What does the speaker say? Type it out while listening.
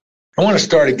I want to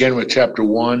start again with verse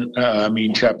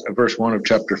 1 of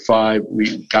chapter 5.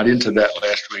 We got into that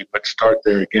last week, but start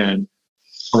there again.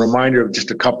 A reminder of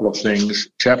just a couple of things.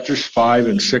 Chapters 5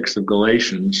 and 6 of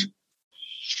Galatians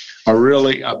are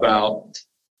really about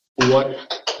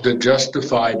what the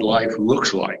justified life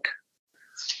looks like.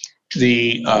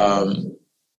 The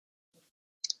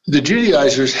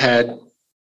Judaizers had,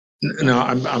 now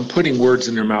I'm putting words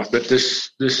in their mouth, but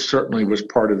this certainly was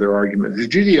part of their argument. The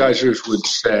Judaizers would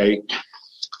say,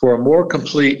 for a more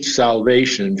complete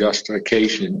salvation,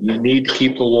 justification, you need to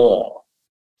keep the law.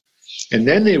 And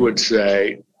then they would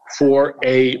say, for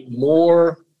a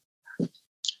more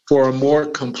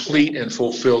complete and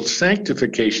fulfilled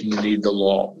sanctification, you need the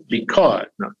law. Because,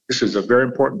 now, this is a very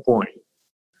important point,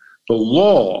 the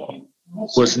law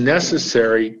was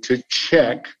necessary to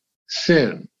check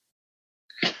sin.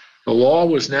 The law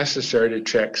was necessary to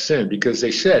check sin because they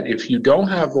said if you don't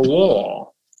have the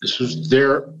law, this was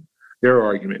their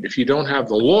argument, if you don't have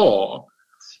the law,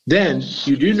 then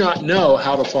you do not know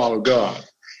how to follow God.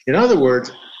 In other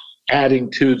words,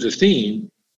 adding to the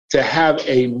theme, to have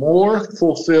a more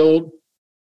fulfilled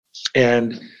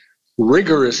and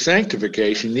rigorous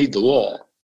sanctification, you need the law.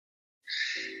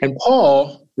 And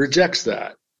Paul rejects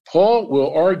that. Paul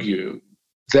will argue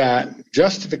that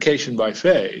justification by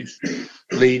faith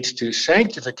leads to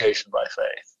sanctification by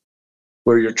faith,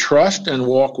 where your trust and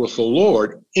walk with the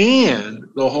Lord and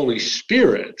the Holy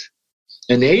Spirit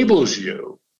enables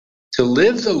you to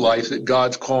live the life that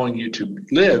God's calling you to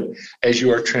live as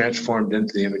you are transformed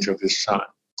into the image of His Son.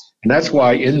 And that's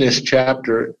why in this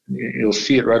chapter, you'll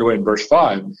see it right away in verse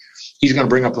 5, he's going to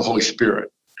bring up the Holy Spirit.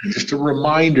 And just a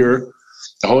reminder,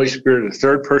 the Holy Spirit, the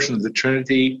third person of the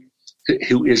Trinity,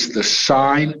 who is the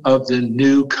sign of the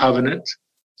new covenant.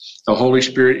 The Holy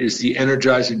Spirit is the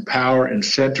energizing power and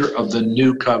center of the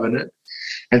new covenant.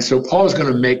 And so Paul is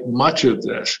going to make much of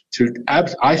this.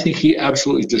 I think he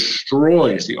absolutely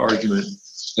destroys the argument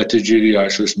that the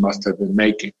Judaizers must have been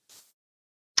making.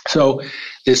 So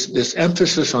this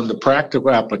emphasis on the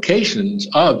practical applications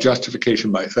of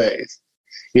justification by faith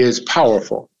is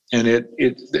powerful. And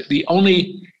the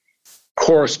only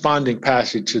corresponding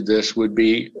passage to this would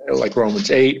be like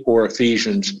Romans 8 or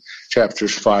Ephesians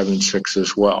chapters 5 and 6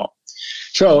 as well.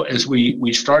 So as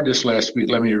we started this last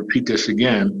week, let me repeat this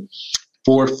again.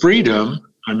 For freedom,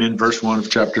 I'm in verse 1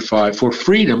 of chapter 5, for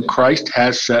freedom Christ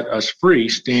has set us free.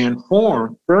 Stand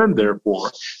firm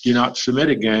therefore. Do not submit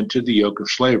again to the yoke of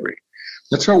slavery.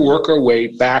 Let's work our way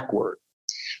backward.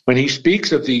 When he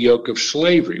speaks of the yoke of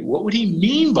slavery, what would he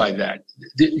mean by that?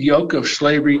 The yoke of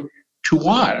slavery to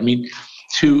what? I mean,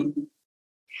 to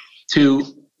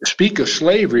speak of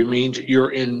slavery means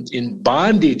you're in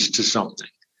bondage to something.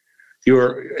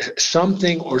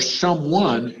 Something or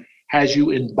someone has you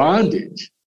in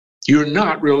bondage. You're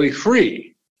not really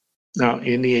free. Now,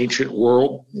 in the ancient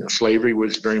world, slavery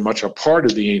was very much a part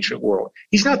of the ancient world.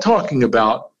 He's not talking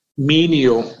about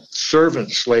menial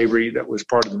servant slavery that was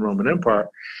part of the Roman Empire.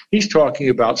 He's talking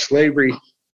about slavery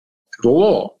to the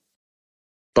law,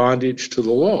 bondage to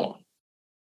the law,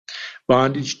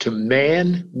 bondage to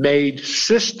man-made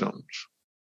systems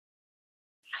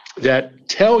that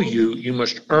tell you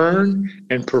must earn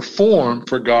and perform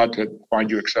for God to find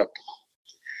you acceptable.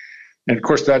 And of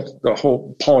course,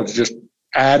 Paul is just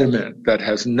adamant that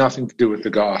has nothing to do with the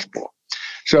gospel.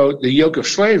 So the yoke of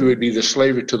slavery would be the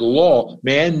slavery to the law,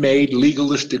 man-made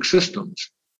legalistic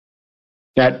systems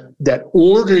that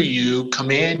order you,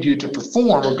 command you to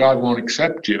perform or God won't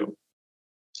accept you.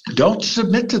 Don't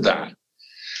submit to that.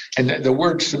 And the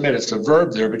word submit, it's a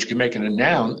verb there, but you can make it a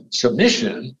noun.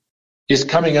 Submission is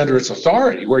coming under its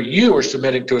authority, where you are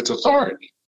submitting to its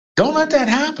authority. Don't let that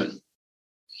happen.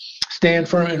 Stand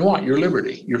firm in what? Your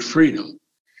liberty, your freedom.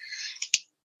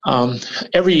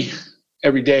 Every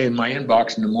day in my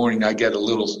inbox in the morning, I get a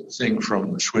little thing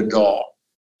from Swindoll.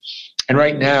 And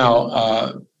right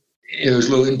now, in those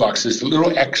little inboxes,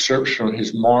 little excerpts from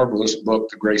his marvelous book,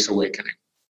 The Grace Awakening.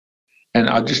 And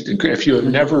if you have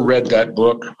never read that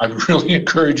book, I really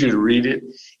encourage you to read it.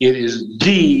 It is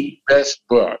the best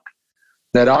book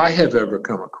that I have ever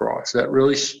come across that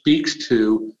really speaks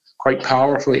to quite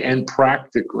powerfully and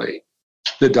practically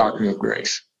the doctrine of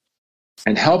grace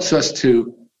and helps us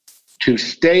to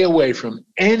stay away from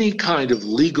any kind of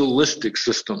legalistic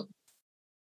system.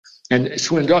 And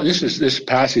Swindoll, this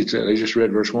passage that I just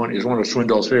read, verse 1, is one of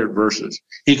Swindoll's favorite verses.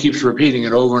 He keeps repeating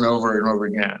it over and over and over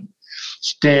again.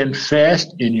 Stand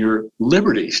fast in your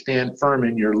liberty. Stand firm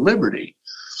in your liberty.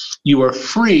 You are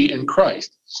free in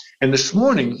Christ. And this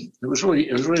morning, it was really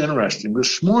interesting.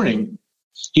 This morning,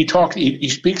 he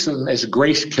speaks of them as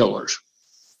grace killers.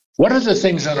 What are the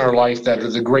things in our life that are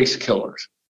the grace killers?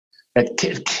 that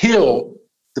kill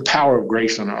the power of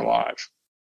grace in our lives.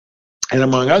 And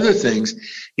among other things,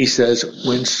 he says,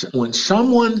 when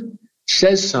someone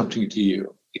says something to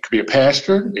you, it could be a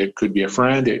pastor, it could be a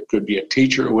friend, it could be a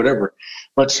teacher or whatever,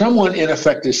 but someone in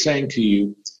effect is saying to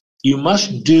you, you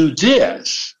must do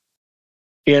this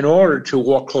in order to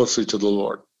walk closely to the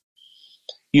Lord.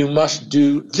 You must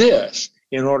do this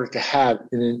in order to have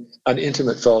an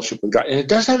intimate fellowship with God. And it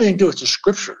doesn't have anything to do with the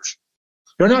scriptures.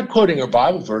 They're not quoting a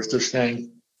Bible verse. They're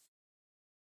saying,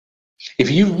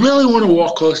 if you really want to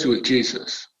walk closely with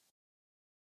Jesus,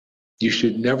 you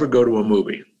should never go to a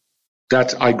movie.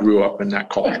 I grew up in that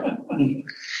culture.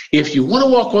 If you want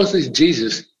to walk closely with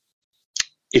Jesus,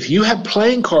 if you have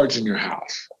playing cards in your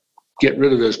house, get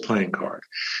rid of those playing cards.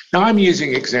 Now, I'm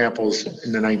using examples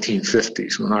in the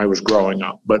 1950s when I was growing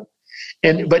up, but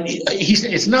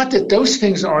it's not that those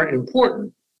things aren't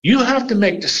important. You have to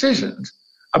make decisions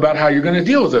about how you're going to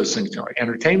deal with those things, like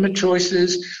entertainment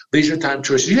choices, leisure time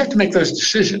choices. You have to make those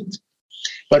decisions.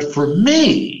 But for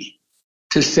me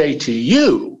to say to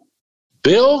you,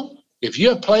 Bill, if you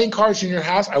have playing cards in your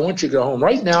house, I want you to go home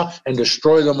right now and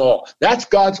destroy them all. That's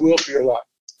God's will for your life.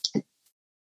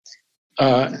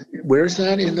 Where's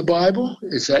that in the Bible?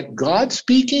 Is that God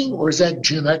speaking or is that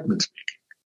Jim Ekman speaking?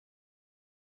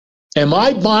 Am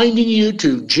I binding you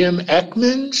to Jim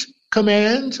Ekman's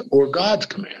commands or God's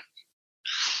commands?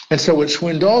 And so what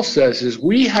Swindoll says is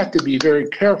we have to be very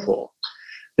careful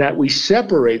that we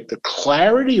separate the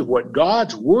clarity of what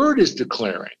God's word is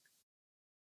declaring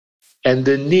and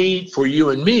the need for you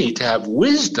and me to have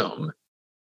wisdom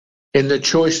in the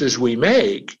choices we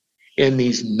make in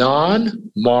these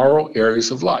non-moral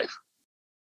areas of life.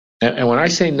 And when I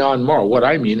say non-moral, what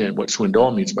I mean and what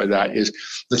Swindoll means by that is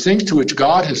the things to which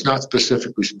God has not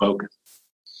specifically spoken.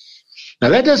 Now,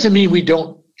 that doesn't mean we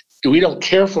don't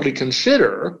carefully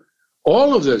consider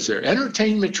all of those areas.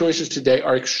 Entertainment choices today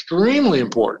are extremely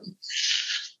important.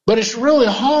 But it's really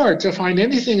hard to find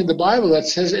anything in the Bible that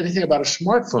says anything about a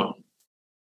smartphone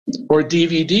or a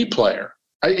DVD player.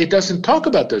 It doesn't talk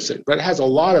about those things, but it has a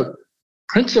lot of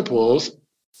principles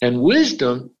and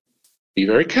wisdom. Be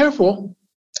very careful.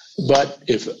 But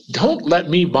don't let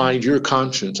me bind your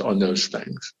conscience on those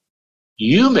things.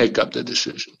 You make up the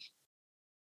decisions.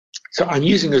 So I'm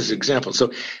using this as an example.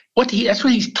 So that's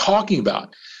what he's talking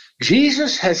about.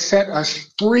 Jesus has set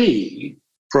us free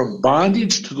from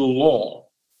bondage to the law.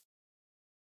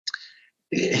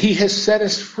 He has set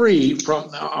us free from,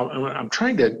 I'm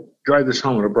trying to drive this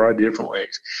home in a variety of different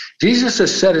ways. Jesus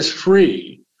has set us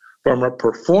free from a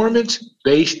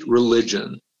performance-based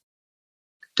religion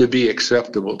to be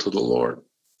acceptable to the Lord.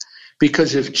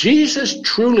 Because if Jesus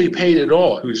truly paid it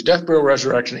all, whose death, burial,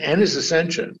 resurrection, and his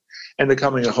ascension, and the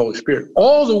coming of the Holy Spirit,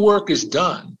 all the work is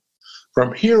done.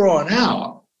 From here on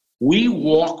out, we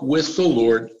walk with the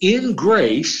Lord in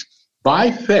grace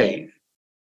by faith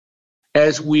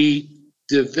as we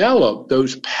develop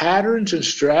those patterns and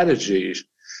strategies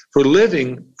for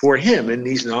living for him in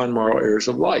these non-moral areas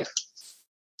of life.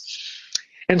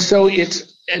 And so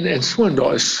and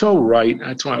Swindoll is so right.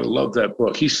 That's why I love that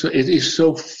book. It is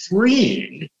so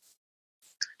freeing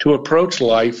to approach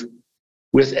life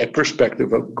with a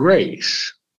perspective of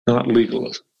grace, not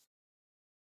legalism.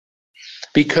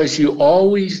 Because you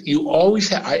always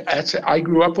have, I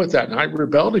grew up with that and I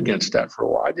rebelled against that for a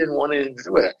while. I didn't want anything to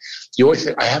do with it. You always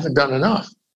say, I haven't done enough.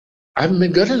 I haven't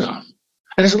been good enough.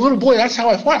 And as a little boy, that's how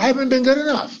I thought. I haven't been good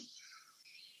enough.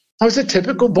 I was a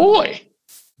typical boy.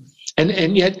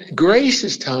 And yet grace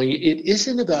is telling you it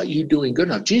isn't about you doing good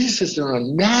enough. Jesus is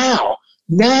doing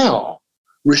now,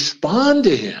 respond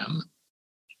to him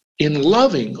in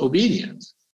loving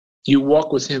obedience. You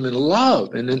walk with him in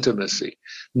love and intimacy,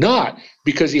 not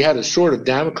because he had a sword of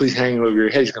Damocles hanging over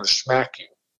your head, he's going to smack you.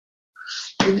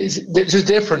 There's a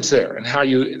difference there in how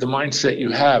the mindset you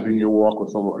have in your walk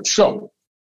with the Lord. So,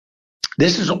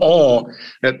 this is all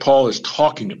that Paul is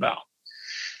talking about.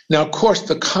 Now, of course,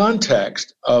 the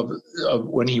context of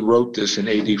when he wrote this in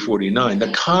AD 49,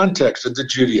 the context of the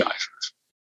Judaizers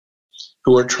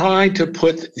who were trying to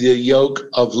put the yoke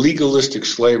of legalistic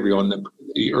slavery on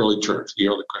the early church, the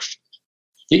early Christians.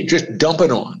 He just dump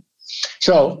it on.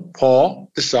 So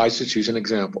Paul decides to choose an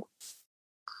example.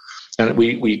 And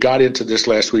we got into this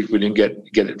last week. We didn't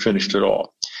get it finished at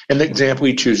all. And the example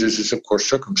he chooses is, of course,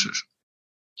 circumcision.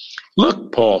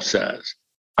 Look, Paul says,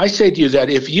 I say to you that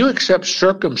if you accept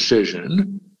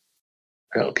circumcision,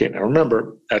 okay, now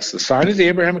remember, that's the sign of the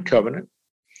Abrahamic covenant.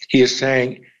 He is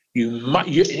saying,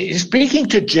 he's speaking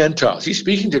to Gentiles. He's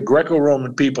speaking to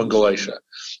Greco-Roman people in Galatia.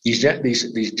 These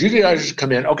Judaizers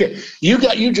come in. Okay, you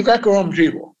Greco-Roman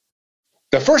people.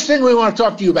 The first thing we want to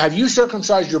talk to you about, have you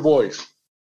circumcised your boys?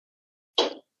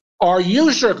 are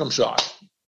you circumcised?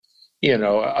 You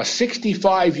know, a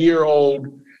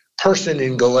 65-year-old person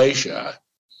in Galatia,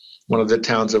 one of the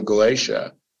towns of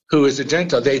Galatia, who is a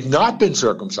Gentile, they've not been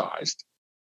circumcised.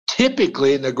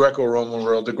 Typically in the Greco-Roman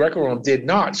world, the Greco-Roman did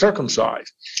not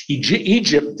circumcise.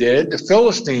 Egypt did, the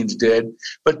Philistines did,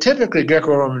 but typically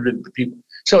Greco-Roman people.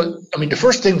 So, I mean, the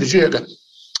first thing the Jew go,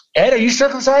 Ed, are you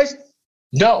circumcised?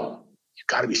 No, you've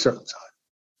got to be circumcised.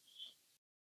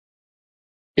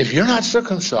 If you're not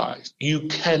circumcised, you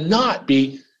cannot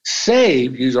be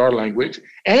saved, use our language,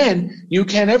 and you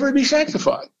can never be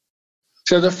sanctified.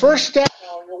 So the first step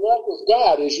on your walk with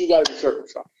God is you got to be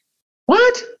circumcised.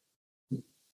 What?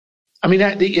 I mean,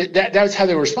 that's how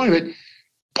they were responding. But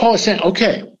Paul is saying,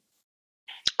 okay,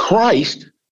 Christ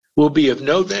will be of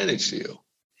no advantage to you.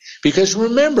 Because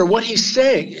remember what he's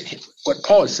saying, what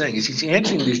Paul is saying is he's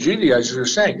answering these Judaizers who are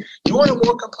saying, you want a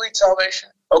more complete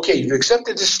salvation? Okay, you've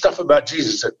accepted this stuff about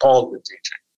Jesus that Paul's been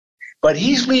teaching. But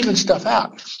he's leaving stuff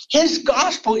out. His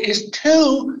gospel is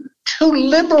too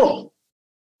liberal.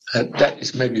 That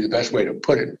is maybe the best way to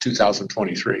put it in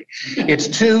 2023. It's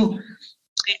too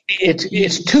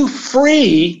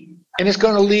free, and it's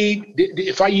going to lead,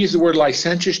 if I use the word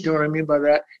licentious, do you know what I mean by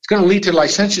that? It's going to lead to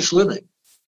licentious living,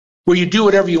 where you do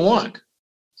whatever you want.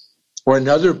 Or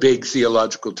another big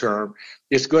theological term,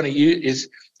 it's going to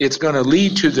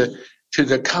lead to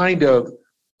the kind of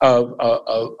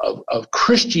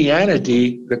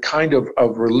Christianity, the kind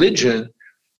of religion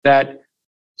that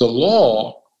the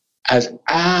law has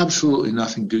absolutely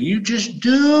nothing to do. You just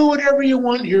do whatever you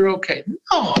want, you're okay.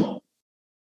 No.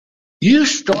 You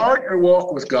start your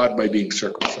walk with God by being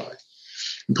circumcised.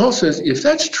 And Paul says, if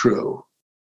that's true,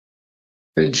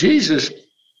 then Jesus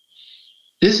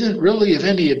isn't really of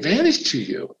any advantage to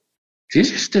you.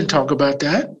 Jesus didn't talk about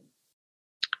that.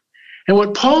 And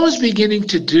what Paul is beginning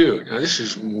to do, now this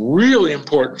is really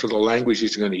important for the language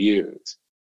he's going to use,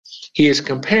 he is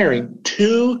comparing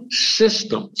two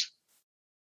systems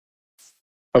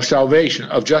of salvation,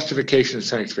 of justification and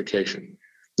sanctification.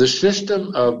 The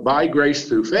system of by grace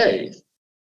through faith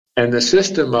and the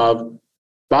system of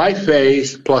by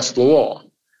faith plus the law.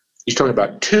 He's talking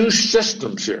about two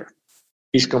systems here.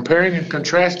 He's comparing and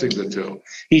contrasting the two.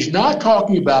 He's not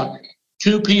talking about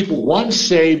two people, one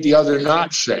saved, the other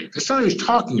not saved. That's not what he's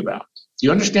talking about. Do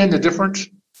you understand the difference?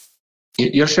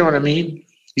 You understand what I mean?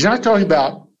 He's not talking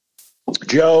about,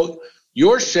 Joe,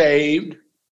 you're saved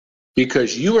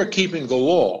because you are keeping the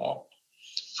law.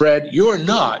 Fred, you're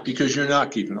not because you're not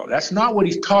keeping the law. That's not what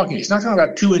he's talking about. He's not talking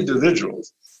about two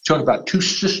individuals. He's talking about two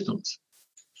systems.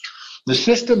 The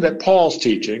system that Paul's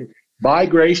teaching, by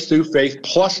grace through faith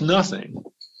plus nothing,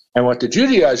 and what the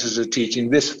Judaizers are teaching,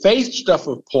 this faith stuff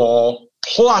of Paul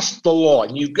plus the law,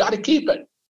 and you've got to keep it.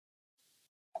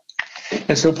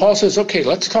 And so Paul says, okay,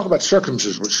 let's talk about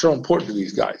circumcision, which is so important to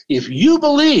these guys. If you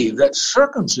believe that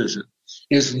circumcision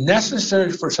is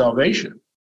necessary for salvation,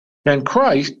 then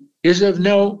Christ is of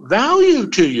no value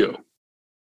to you.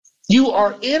 You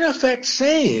are in effect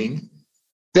saying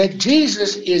that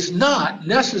Jesus is not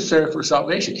necessary for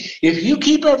salvation. If you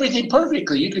keep everything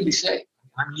perfectly, you can be saved.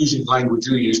 I'm using language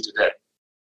we use today.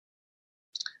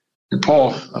 And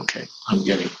Paul, okay, I'm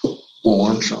getting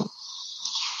warm, so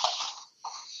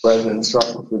rather than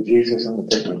suffer for Jesus, I'm going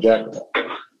to take my jacket off.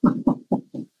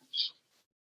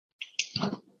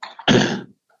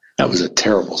 That was a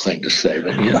terrible thing to say,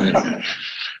 but yeah.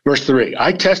 Verse 3,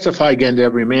 I testify again to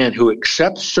every man who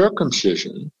accepts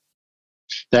circumcision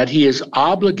that he is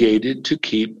obligated to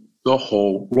keep the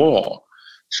whole law.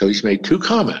 So he's made two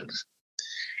comments.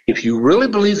 If you really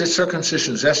believe that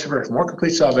circumcision is necessary for more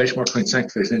complete salvation, more complete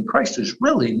sanctification, then Christ is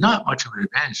really not much of an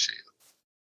advantage to you.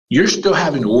 You're still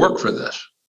having to work for this.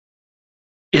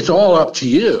 It's all up to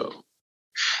you.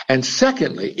 And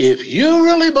secondly, if you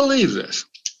really believe this,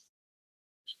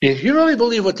 if you really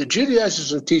believe what the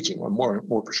Judaizers are teaching, or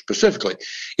more specifically,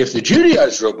 if the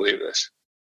Judaizers will believe this,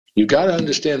 you've got to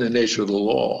understand the nature of the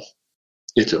law.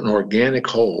 It's an organic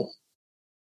whole.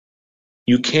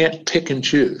 You can't pick and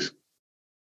choose.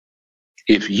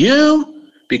 If you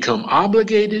become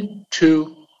obligated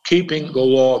to keeping the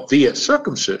law via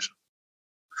circumcision,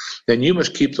 then you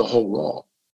must keep the whole law.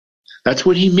 That's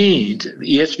what he means. The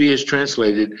ESV is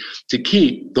translated to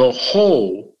keep the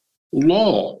whole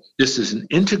law. This is an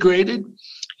integrated,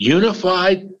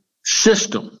 unified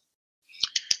system.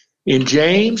 In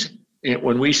James,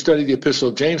 when we study the Epistle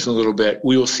of James in a little bit,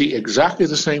 we will see exactly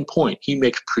the same point. He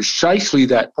makes precisely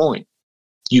that point.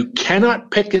 You cannot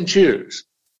pick and choose.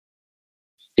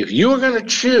 If you are going to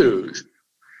choose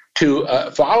to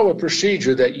follow a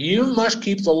procedure that you must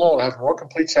keep the law to have more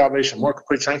complete salvation, more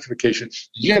complete sanctification,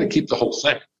 you got to keep the whole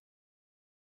thing.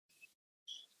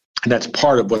 And that's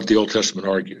part of what the Old Testament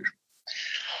argues.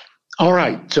 All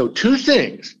right, so two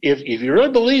things. If you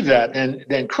really believe that,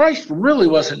 then Christ really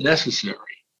wasn't necessary,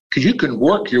 because you can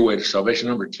work your way to salvation.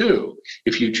 Number two,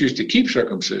 if you choose to keep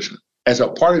circumcision as a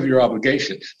part of your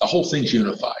obligation, the whole thing's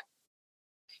unified.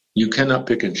 You cannot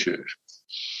pick and choose.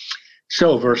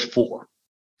 So, verse 4,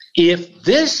 if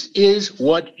this is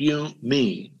what you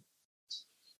mean,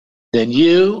 then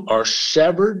you are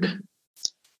severed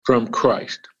from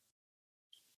Christ.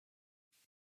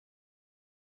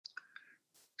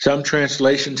 Some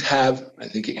translations have, I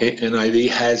think NIV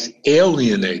has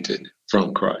alienated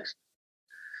from Christ.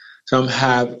 Some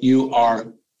have you are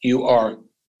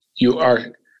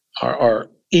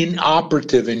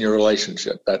inoperative in your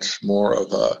relationship. That's more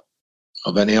of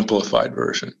an amplified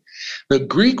version. The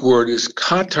Greek word is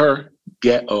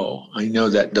katargeo. I know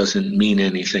that doesn't mean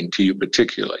anything to you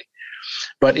particularly,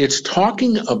 but it's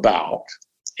talking about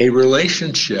a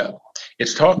relationship.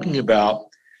 It's talking about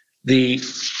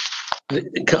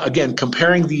again,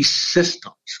 comparing these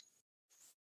systems.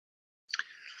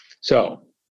 So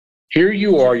here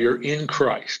you are, you're in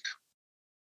Christ.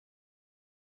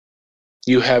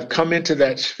 You have come into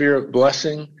that sphere of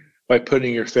blessing by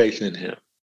putting your faith in him.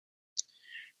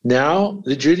 Now,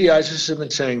 the Judaizers have been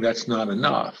saying that's not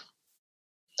enough.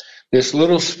 This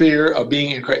little sphere of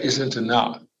being in Christ isn't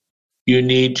enough. You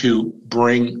need to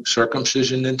bring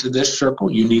circumcision into this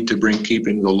circle. You need to bring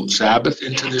keeping the Sabbath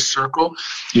into this circle.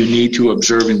 You need to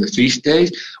observing the feast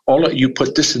days. You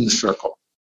put this in the circle.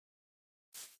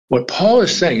 What Paul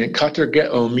is saying, and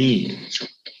katargeo means,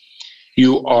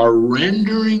 you are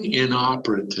rendering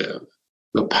inoperative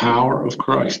the power of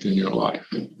Christ in your life.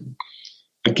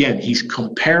 Again, he's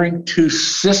comparing two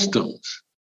systems,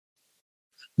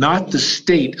 not the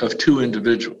state of two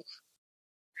individuals.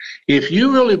 If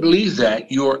you really believe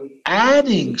that, you're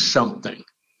adding something.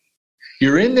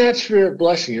 You're in that sphere of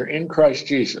blessing. You're in Christ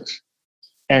Jesus.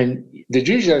 And the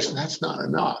Jews say, that's not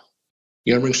enough.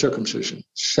 You got to bring circumcision,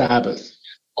 Sabbath,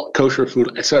 kosher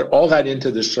food, etc., all that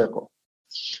into this circle.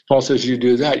 Paul says you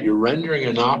do that, you're rendering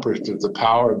inoperative the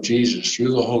power of Jesus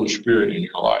through the Holy Spirit in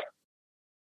your life.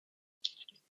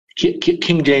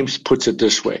 King James puts it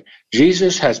this way: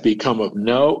 Jesus has become of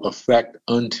no effect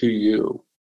unto you.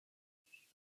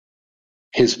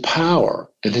 His power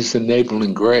and his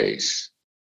enabling grace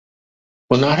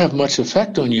will not have much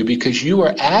effect on you because you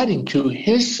are adding to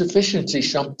his sufficiency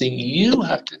something you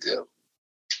have to do.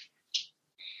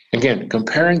 Again,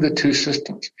 comparing the two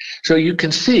systems. So you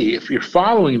can see, if you're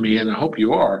following me, and I hope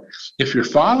you are, if you're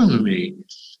following me,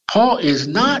 Paul is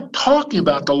not talking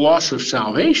about the loss of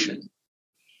salvation.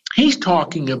 He's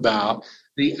talking about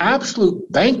the absolute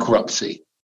bankruptcy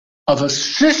of a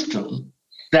system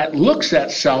that looks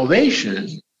at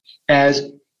salvation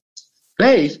as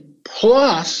faith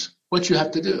plus what you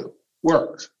have to do,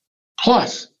 works.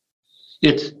 Plus,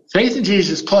 it's faith in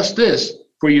Jesus plus this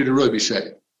for you to really be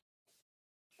saved.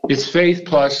 It's faith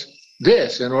plus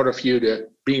this in order for you to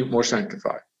be more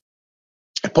sanctified.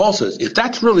 And Paul says, if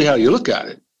that's really how you look at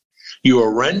it, you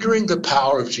are rendering the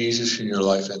power of Jesus in your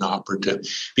life inoperative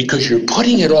because you're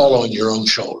putting it all on your own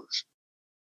shoulders.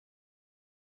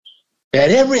 That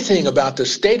everything about the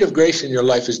state of grace in your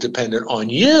life is dependent on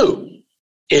you.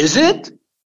 Is it?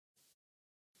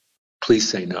 Please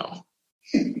say no.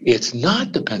 It's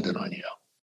not dependent on you.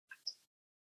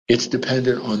 It's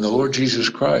dependent on the Lord Jesus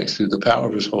Christ through the power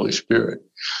of his Holy Spirit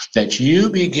that you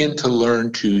begin to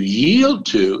learn to yield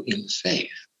to in faith.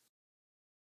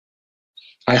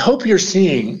 I hope you're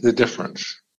seeing the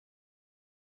difference.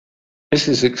 I've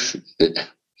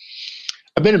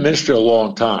been in ministry a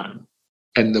long time,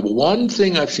 and the one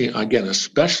thing I've seen, again,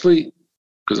 especially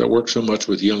because I work so much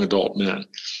with young adult men,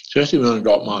 especially young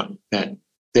adult men,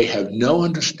 they have no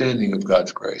understanding of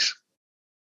God's grace.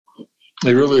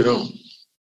 They really don't.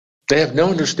 They have no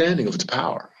understanding of its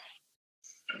power.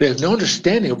 They have no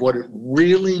understanding of what it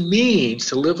really means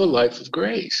to live a life of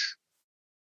grace.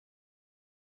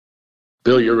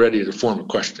 Bill, you're ready to form a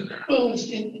question there. Well,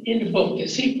 in the book,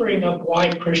 does he bring up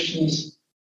why Christians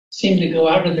seem to go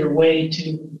out of their way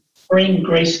to bring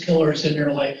grace killers in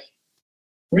their life?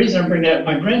 The reason I bring that up,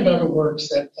 my granddaughter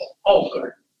works at the Olive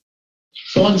Garden.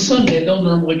 So on Sunday, they'll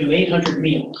normally do 600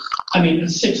 meals.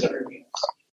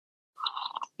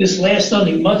 This last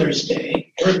Sunday, Mother's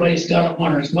Day, everybody's got to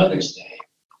honor Mother's Day.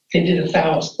 They did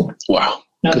 1,000. Wow.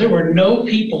 Now, there were no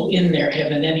people in there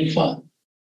having any fun.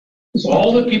 It was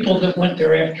all the people that went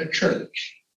there after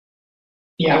church.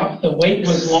 Yeah, the wait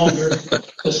was longer,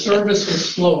 the service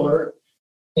was slower,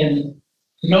 and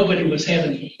nobody was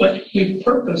having it. But we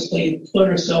purposely put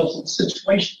ourselves in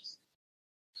situations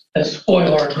that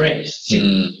spoil our grace.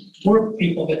 See, we're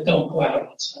people that don't go out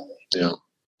on Sunday. Yeah.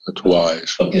 That's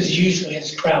wise. Because usually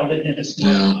it's crowded and it's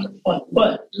not a lot of fun.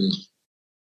 But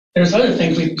there's other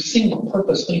things we've seen them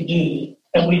purposely do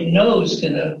that we know is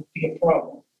going to be a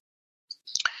problem.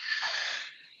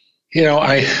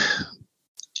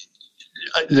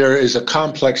 There is a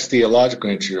complex theological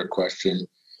answer to your question.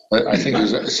 I think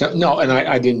no, and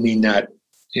I didn't mean that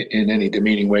in any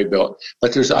demeaning way, Bill.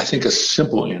 But there's, I think, a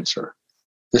simple answer.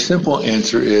 The simple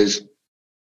answer is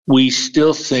we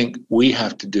still think we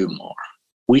have to do more.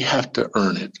 We have to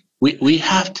earn it. We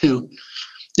have to.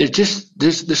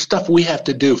 There's stuff we have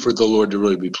to do for the Lord to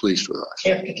really be pleased with us.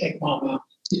 You have to take mom out.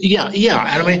 Yeah.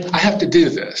 And I mean, I have to do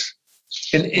this,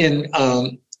 and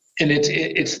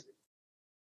it's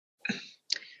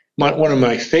one of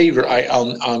my favorite.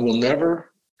 I will never.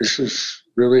 This is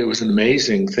really, it was an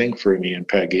amazing thing for me and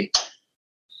Peggy.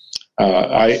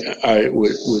 I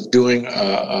was doing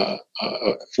a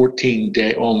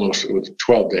 14-day, almost, it was a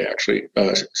 12-day actually,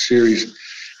 series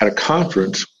at a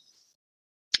conference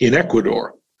in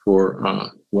Ecuador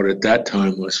for what at that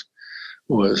time was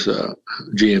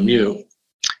GMU.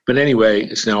 But anyway,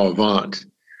 it's now Avant.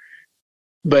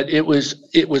 But it was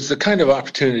the kind of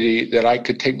opportunity that I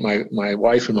could take my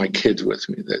wife and my kids with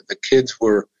me. The kids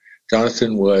were,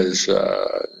 Jonathan was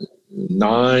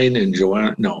 9 and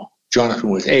Jonathan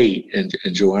was 8 and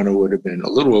Joanna would have been a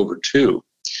little over 2.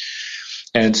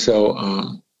 And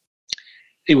so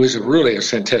it was really a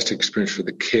fantastic experience for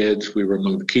the kids. We were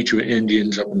among the Quechua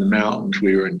Indians up in the mountains.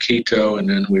 We were in Quito, and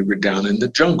then we were down in the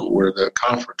jungle where the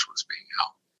conference was being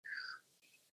held.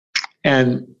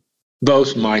 And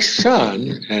both my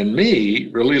son and me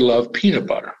really love peanut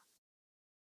butter.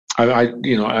 I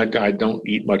don't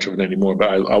eat much of it anymore,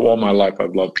 but all my life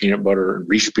I've loved peanut butter and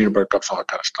Reese's peanut butter cups, all that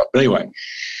kind of stuff. But anyway,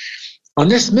 on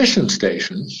this mission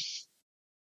station,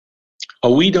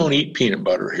 we don't eat peanut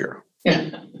butter here.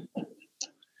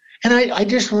 And I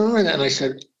just remember that, and I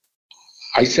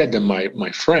said to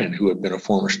my friend who had been a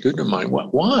former student of mine,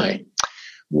 why?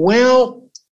 Well,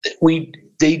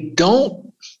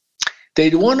 they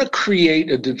want to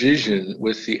create a division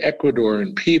with the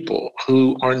Ecuadorian people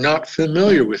who are not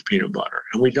familiar with peanut butter,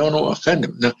 and we don't want to offend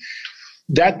them. Now,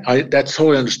 that's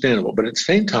totally understandable, but at the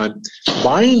same time,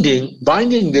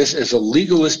 binding this as a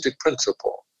legalistic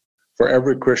principle for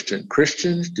every Christian.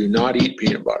 Christians do not eat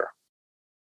peanut butter.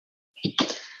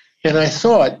 And I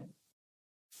thought,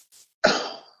 and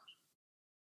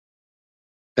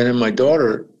then my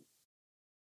daughter,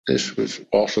 this was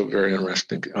also very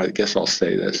interesting. I guess I'll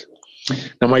say this.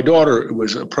 Now, my daughter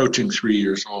was approaching 3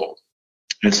 years old,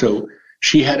 and so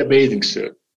she had a bathing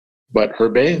suit, but her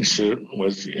bathing suit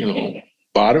was,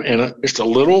 bottom and just a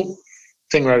little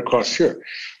thing right across here.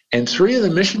 And 3 of the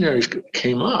missionaries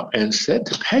came up and said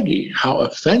to Peggy how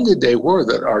offended they were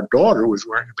that our daughter was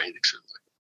wearing a bathing suit.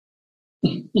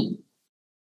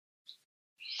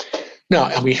 Now,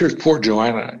 I mean, here's poor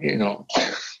Joanna,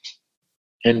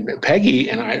 and Peggy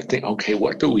and I think, okay,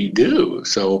 what do we do?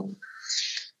 So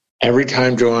every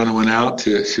time Joanna went out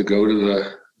to go to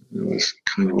it was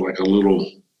kind of like a little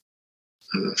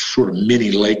sort of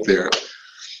mini lake there.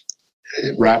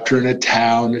 It wrapped her in a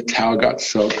towel, and the towel got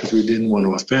soaked because we didn't want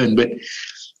to offend. But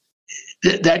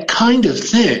that kind of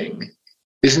thing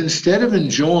is, instead of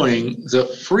enjoying the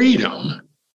freedom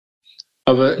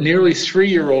of a nearly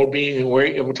 3-year-old being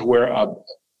able to wear a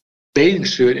bathing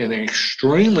suit in an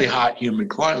extremely hot, humid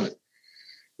climate,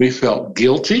 we felt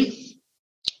guilty,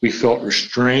 we felt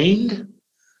restrained,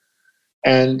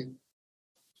 and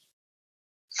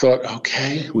thought,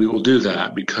 okay, we will do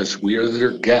that because we are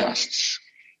their guests.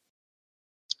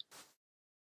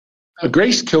 A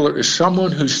grace killer is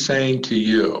someone who's saying to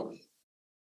you,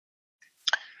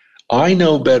 I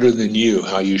know better than you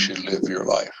how you should live your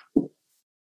life.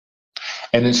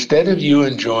 And instead of you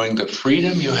enjoying the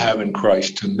freedom you have in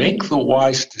Christ to make the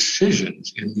wise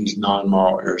decisions in these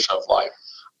non-moral areas of life,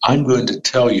 I'm going to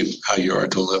tell you how you are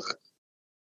to live it.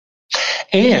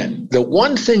 And the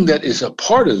one thing that is a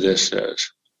part of this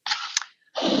is,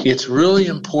 it's really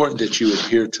important that you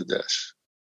adhere to this.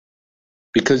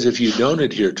 Because if you don't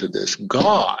adhere to this,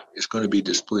 God is going to be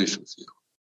displeased with you.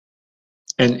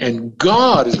 And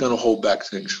God is going to hold back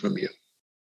things from you.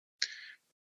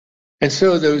 And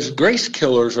so those grace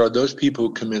killers are those people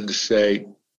who come in to say,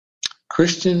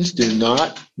 Christians do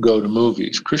not go to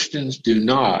movies. Christians do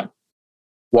not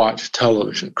watch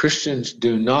television. Christians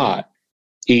do not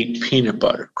eat peanut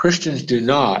butter. Christians do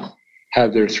not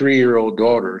have their 3-year-old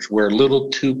daughters wear little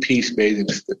 2-piece bathing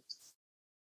suits.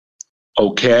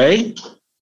 Okay?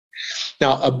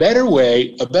 Now, a better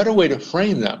way to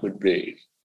frame that would be,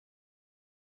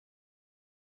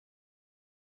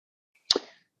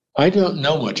 I don't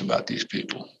know much about these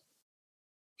people.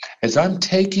 As I'm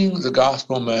taking the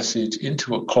gospel message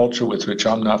into a culture with which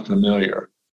I'm not familiar,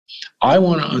 I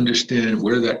want to understand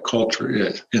where that culture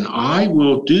is. And I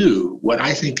will do what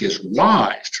I think is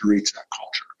wise to reach that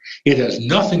culture. It has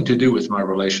nothing to do with my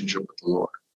relationship with the Lord.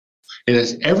 It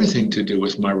has everything to do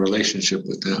with my relationship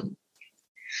with them.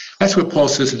 That's what Paul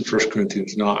says in 1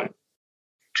 Corinthians 9.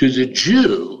 To the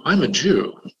Jew, I'm a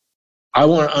Jew. I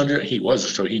want to he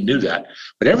was, so he knew that.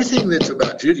 But everything that's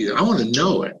about Judaism, I want to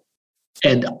know it.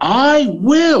 And I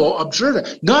will observe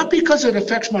it. Not because it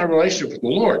affects my relationship with the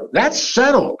Lord. That's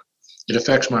settled. It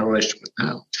affects my relationship with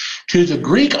them. To the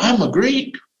Greek, I'm a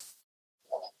Greek.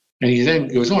 And he then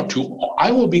goes on,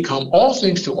 I will become all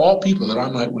things to all people that I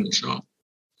might win some.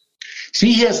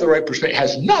 See, he has the right perspective. It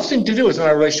has nothing to do with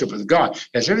my relationship with God. It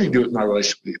has everything to do with my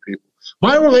relationship with these people.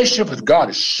 My relationship with God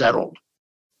is settled.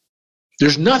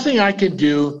 There's nothing I can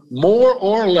do more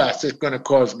or less that's going to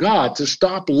cause God to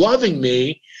stop loving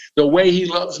me the way he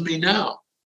loves me now.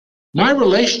 My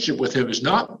relationship with him is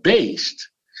not based,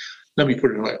 let me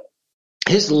put it away.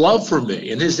 His love for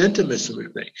me and his intimacy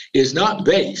with me is not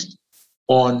based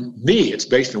on me. It's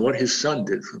based on what his son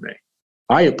did for me.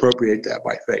 I appropriate that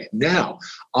by faith. Now,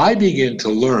 I begin to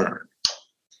learn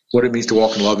what it means to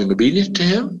walk in loving obedience to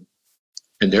him.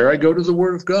 And there I go to the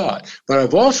Word of God. But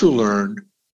I've also learned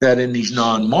that in these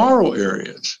non-moral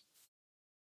areas,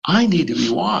 I need to be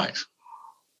wise.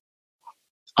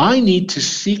 I need to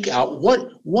seek out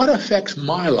what affects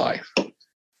my life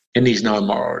in these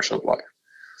non-moral areas of life.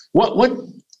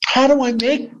 How do I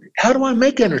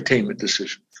make entertainment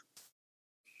decisions?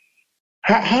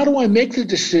 How do I make the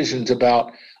decisions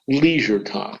about leisure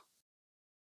time?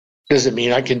 Does it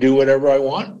mean I can do whatever I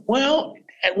want? Well,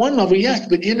 at one level, yes,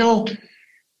 but you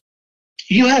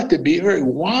have to be very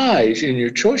wise in your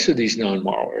choice of these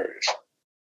non-moral areas.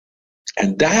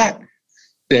 And that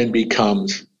then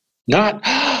becomes not,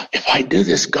 if I do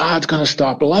this, God's going to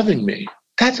stop loving me.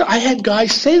 I had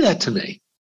guys say that to me.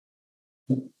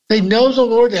 They know the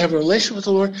Lord, they have a relationship with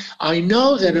the Lord. I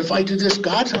know that if I do this,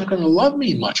 God's not going to love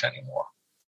me much anymore.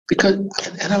 And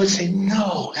I would say,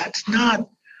 no, that's not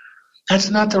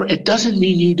it doesn't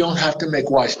mean you don't have to make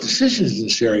wise decisions in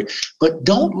this area, but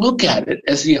don't look at it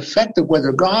as the effect of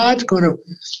whether God's going to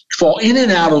fall in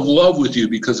and out of love with you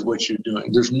because of what you're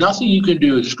doing. There's nothing you can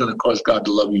do that's going to cause God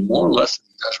to love you more or less than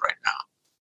he does right now.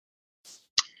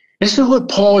 This is what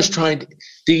Paul is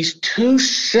these two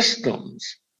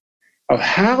systems of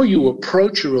how you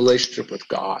approach your relationship with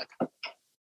God.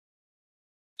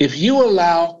 If you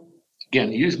allow,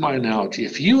 again, use my analogy,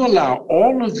 if you allow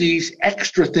all of these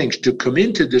extra things to come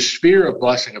into the sphere of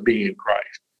blessing of being in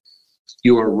Christ,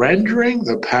 you are rendering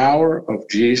the power of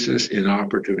Jesus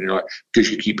inoperative in your life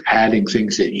because you keep adding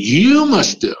things that you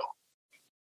must do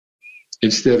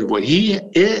instead of what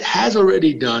it has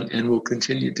already done and will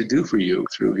continue to do for you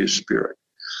through his Spirit.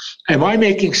 Am I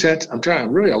making sense? I'm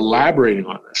really elaborating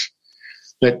on this.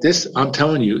 That I'm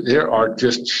telling you, there are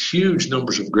just huge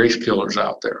numbers of grace killers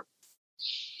out there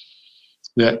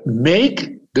that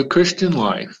make the Christian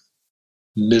life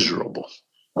miserable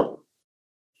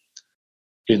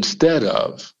instead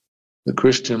of the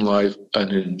Christian life an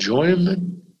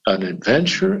enjoyment, an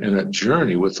adventure, and a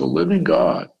journey with the living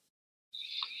God.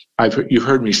 You've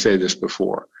heard me say this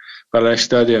before, but I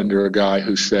studied under a guy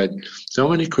who said, so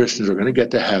many Christians are going to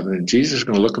get to heaven, and Jesus is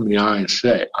going to look him in the eye and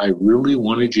say, I really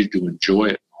wanted you to enjoy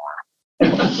it more.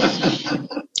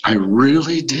 I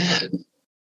really did.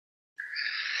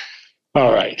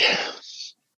 All right.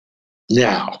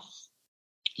 Now,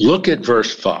 look at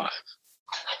verse 5.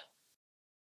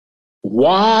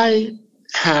 Why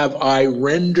have I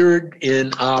rendered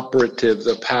inoperative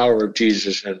the power of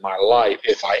Jesus in my life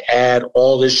if I add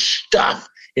all this stuff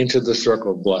into the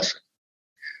circle of blessing?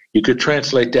 You could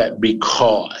translate that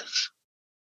because,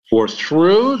 for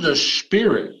through the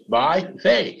Spirit, by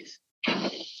faith,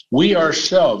 we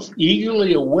ourselves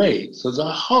eagerly await for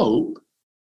the hope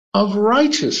of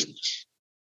righteousness.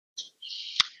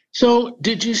 So,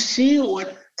 did you see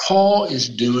what Paul is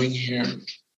doing here?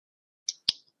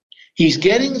 He's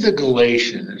getting the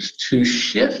Galatians to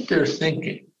shift their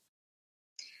thinking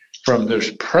from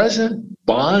this present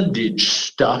bondage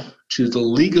stuff to the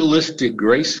legalistic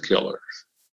grace killers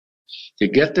to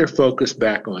get their focus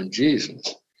back on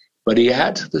Jesus. But he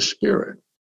adds the Spirit.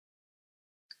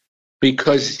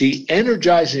 Because the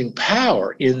energizing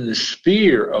power in the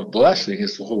sphere of blessing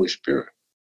is the Holy Spirit.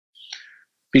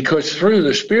 Because through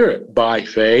the Spirit, by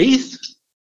faith,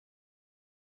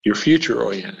 you're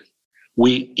future-oriented.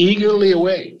 We eagerly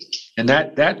await. And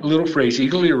that little phrase,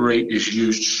 eagerly await, is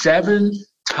used 7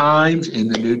 times in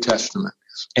the New Testament.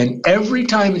 And every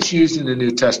time it's used in the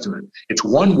New Testament, it's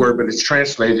one word, but it's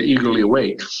translated eagerly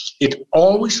await. It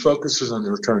always focuses on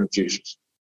the return of Jesus.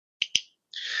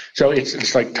 So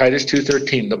it's like Titus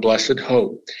 2:13, the blessed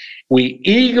hope. We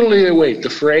eagerly await. The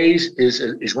phrase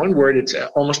is one word. It's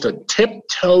almost a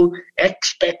tiptoe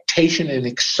expectation and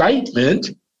excitement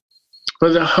for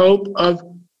the hope of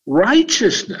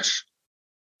righteousness.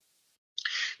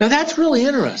 Now that's really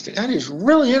interesting. That is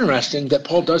really interesting that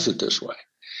Paul does it this way.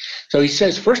 So he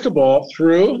says, first of all,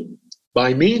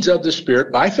 by means of the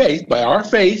Spirit, by faith, by our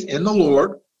faith in the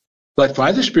Lord, but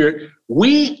by the Spirit,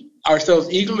 we ourselves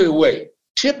eagerly await.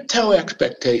 Tiptoe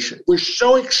expectation. We're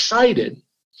so excited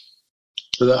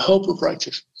for the hope of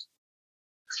righteousness.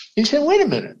 He said, wait a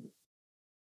minute.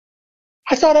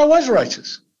 I thought I was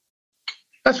righteous.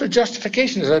 That's what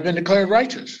justification is. I've been declared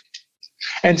righteous.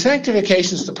 And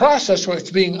sanctification is the process where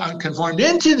it's being conformed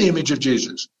into the image of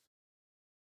Jesus.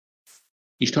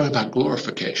 He's talking about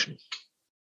glorification.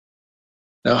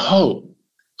 The hope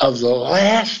of the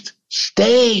last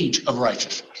stage of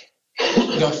righteousness.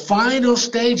 The final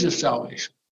stage of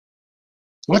salvation.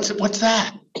 What's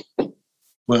that?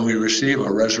 When we receive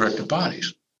our resurrected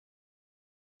bodies.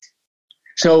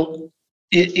 So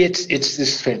it's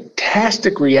this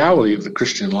fantastic reality of the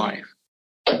Christian life.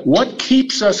 What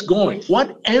keeps us going?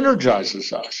 What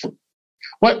energizes us?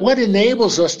 What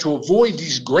enables us to avoid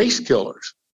these grace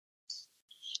killers?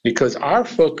 Because our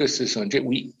focus is on,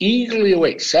 we eagerly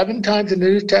await, 7 times in the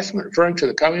New Testament referring to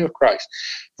the coming of Christ,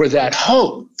 for that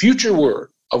hope, future word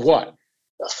of what?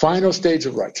 The final stage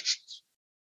of righteousness.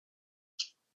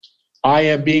 I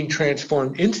am being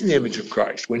transformed into the image of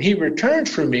Christ. When he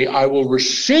returns for me, I will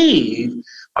receive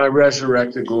my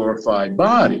resurrected, glorified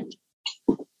body.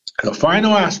 The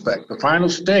final aspect, the final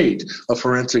stage of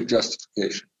forensic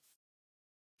justification.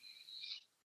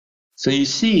 So you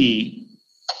see,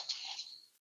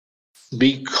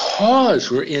 because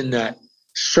we're in that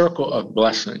circle of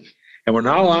blessing, and we're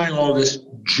not allowing all this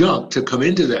junk to come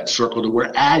into that circle that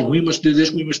we're adding, we must do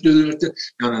this, we must do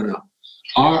this. No.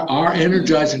 Our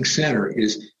energizing center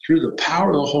is through the power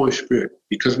of the Holy Spirit,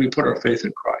 because we put our faith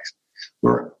in Christ.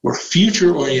 We're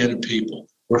future-oriented people.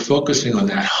 We're focusing on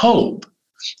that hope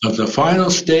of the final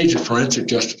stage of forensic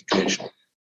justification,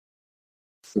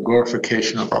 the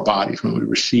glorification of our bodies when we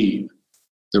receive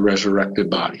the resurrected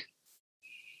body.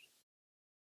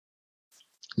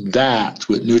 That's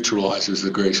what neutralizes the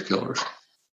grace killers.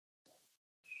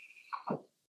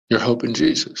 Your hope in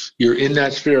Jesus. You're in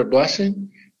that sphere of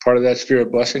blessing. Part of that sphere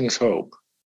of blessing is hope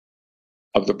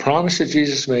of the promise that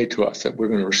Jesus made to us that we're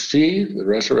going to receive the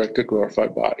resurrected,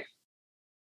 glorified body.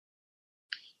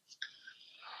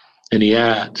 And he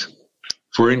adds,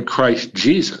 for in Christ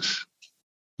Jesus,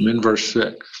 I'm in verse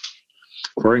 6,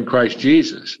 for in Christ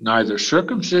Jesus, neither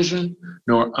circumcision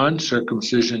nor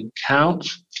uncircumcision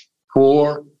counts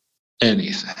for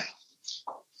anything.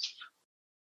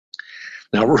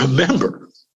 Now remember,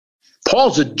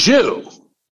 Paul's a Jew.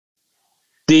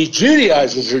 These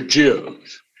Judaizers are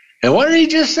Jews. And what did he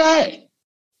just say?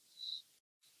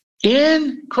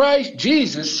 In Christ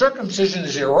Jesus, circumcision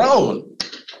is irrelevant.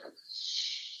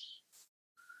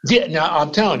 Yeah, now,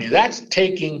 I'm telling you, that's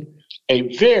taking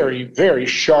a very, very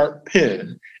sharp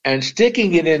pin and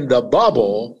sticking it in the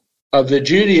bubble of the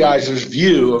Judaizers'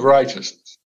 view of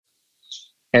righteousness.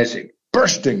 As it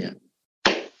bursting it.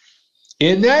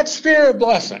 In that sphere of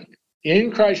blessing,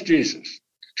 in Christ Jesus,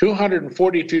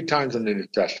 242 times in the New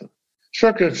Testament,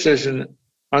 circumcision,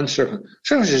 uncircumcision.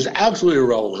 Circumcision is absolutely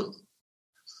irrelevant.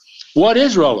 What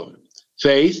is relevant?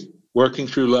 Faith, working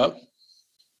through love.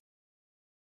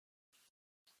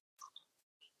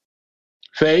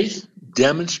 Faith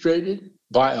demonstrated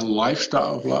by a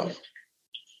lifestyle of love.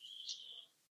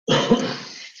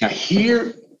 Now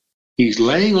here, he's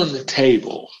laying on the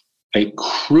table a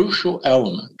crucial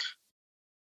element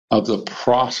of the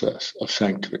process of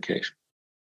sanctification.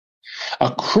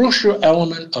 A crucial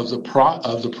element of the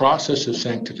process of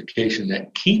sanctification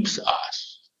that keeps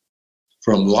us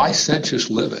from licentious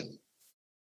living.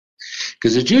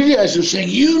 Because the Judaizers are saying,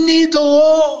 you need the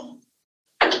law.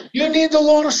 You need the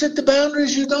law to set the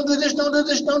boundaries. You don't do this, don't do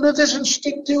this, don't do this, and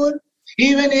stick to it.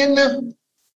 Even in the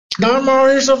normal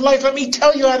areas of life, let me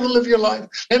tell you how to live your life.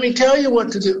 Let me tell you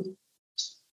what to do.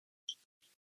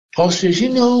 Paul says,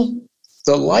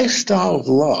 the lifestyle of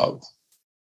love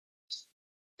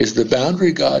is the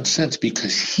boundary God sets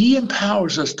because he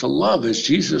empowers us to love as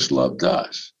Jesus loved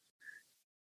us.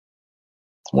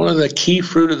 One of the key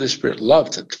fruit of the Spirit,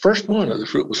 love. The first one of the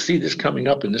fruit, we'll see this coming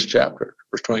up in this chapter,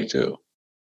 verse 22.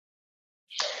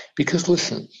 Because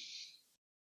listen,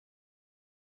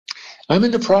 I'm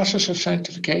in the process of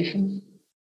sanctification.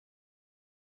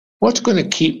 What's going to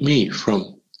keep me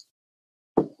from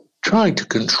trying to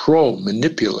control,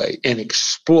 manipulate, and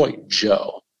exploit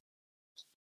Joe,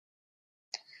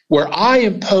 where I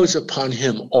impose upon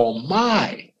him all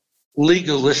my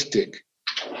legalistic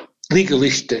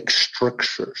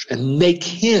strictures and make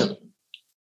him,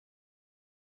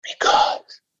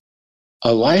 because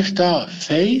a lifestyle of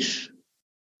faith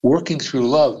working through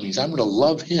love means I'm going to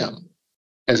love him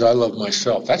as I love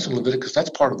myself. That's in Leviticus.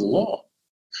 That's part of the law.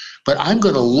 But I'm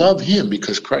going to love him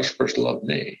because Christ first loved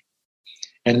me.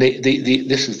 And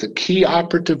this is the key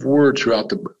operative word throughout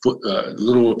the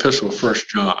little epistle of 1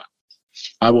 John.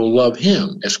 I will love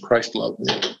him as Christ loved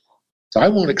me. So I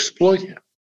won't exploit him.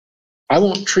 I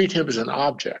won't treat him as an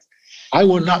object. I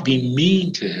will not be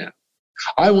mean to him.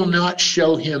 I will not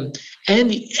show him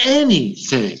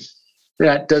anything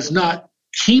that does not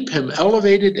keep him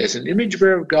elevated as an image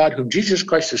bearer of God whom Jesus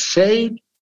Christ has saved.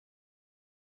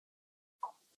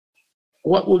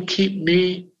 What will keep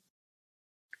me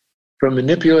from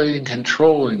manipulating,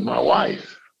 controlling my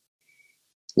wife?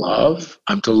 Love.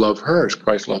 I'm to love her as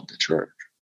Christ loved the church.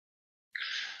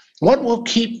 What would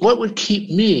keep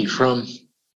me from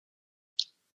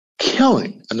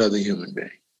killing another human being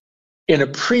in a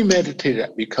premeditated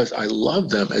act because I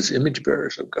love them as image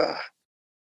bearers of God?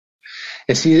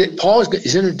 And see, Paul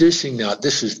is introducing now,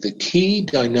 this is the key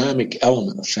dynamic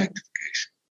element of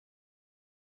sanctification.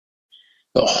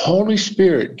 The Holy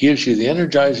Spirit gives you the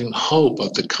energizing hope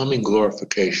of the coming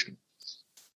glorification.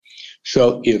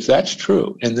 So if that's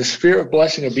true, and the sphere of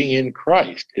blessing of being in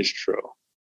Christ is true,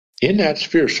 in that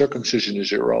sphere, circumcision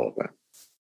is irrelevant.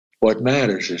 What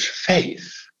matters is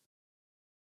faith.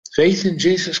 Faith in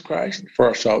Jesus Christ for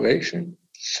our salvation.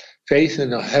 Faith in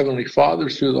the Heavenly Father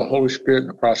through the Holy Spirit in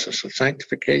the process of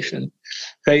sanctification.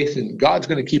 Faith in God's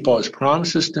going to keep all his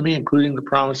promises to me, including the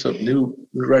promise of new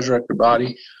resurrected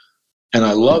body. And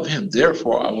I love him,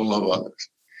 therefore I will love others.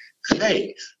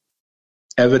 Faith,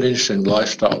 evidence and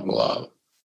lifestyle of love.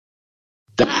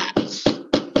 That's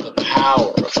the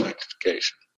power of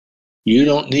sanctification. You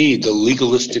don't need the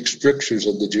legalistic strictures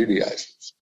of the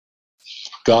Judaizers.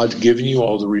 God's given you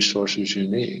all the resources you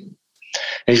need.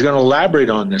 And he's going to elaborate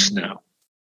on this now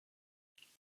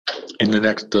in the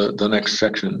next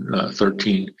section,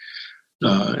 13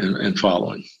 and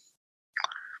following.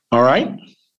 All right?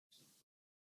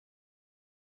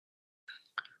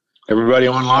 Everybody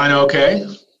online okay?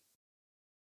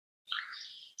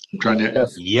 I'm trying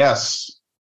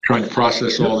to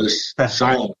process all this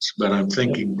silence, but I'm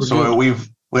thinking. So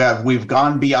we've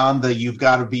gone beyond the you've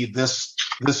got to be this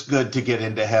good to get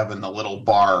into heaven, the little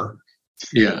bar.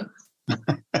 Yeah.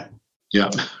 Yeah,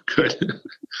 good.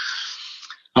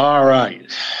 All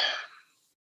right.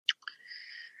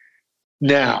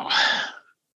 Now,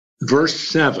 verse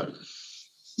 7.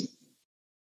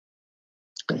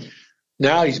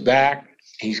 Now he's back.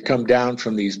 He's come down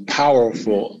from these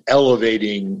powerful,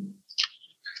 elevating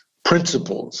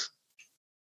principles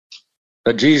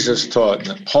that Jesus taught and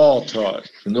that Paul taught.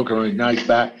 And look around, now he's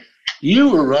back. You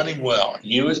were running well.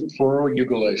 You as plural, you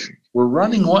Galatians, were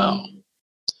running well.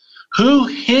 Who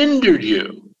hindered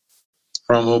you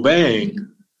from obeying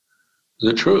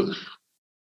the truth?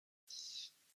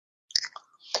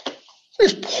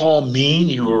 Does Paul mean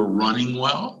you were running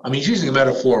well? I mean, he's using a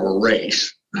metaphor of a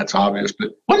race. That's obvious, but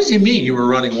what does he mean you were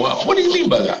running well? What do you mean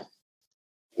by that?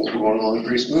 We're going along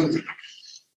pretty smooth.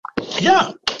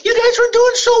 Yeah, you guys were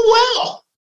doing so well.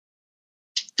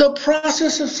 The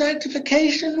process of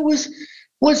sanctification was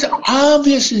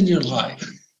obvious in your life.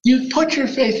 You put your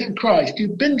faith in Christ.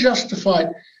 You've been justified.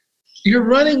 You're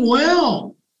running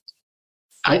well.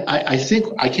 I think,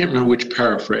 I can't remember which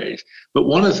paraphrase, but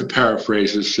one of the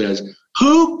paraphrases says,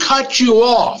 who cut you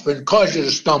off and caused you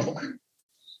to stumble?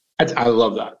 I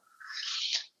love that.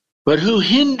 But who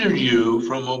hindered you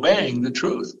from obeying the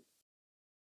truth?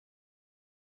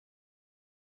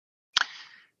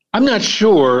 I'm not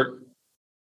sure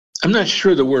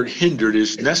the word hindered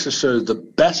is necessarily the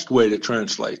best way to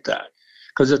translate that,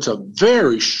 because it's a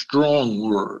very strong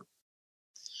word.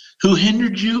 Who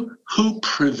hindered you? Who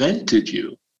prevented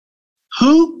you?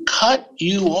 Who cut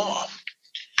you off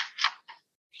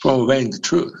from obeying the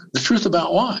truth? The truth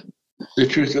about what? The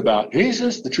truth about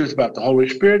Jesus, the truth about the Holy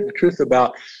Spirit, the truth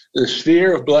about the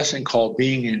sphere of blessing called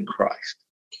being in Christ.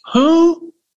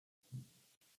 Who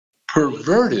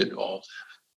perverted all this?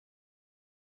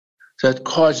 That's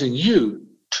causing you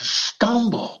to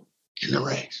stumble in the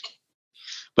race,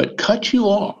 but cut you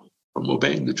off from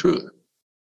obeying the truth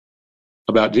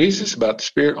about Jesus, about the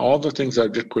Spirit, all the things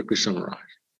I've just quickly summarized.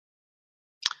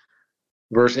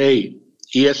 Verse 8,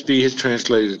 ESV has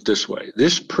translated it this way.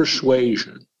 This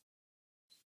persuasion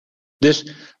This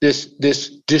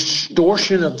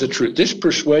distortion of the truth, this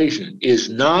persuasion is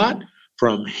not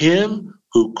from him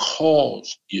who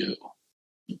calls you.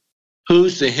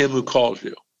 Who's the him who calls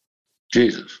you?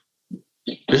 Jesus.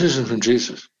 This isn't from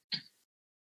Jesus.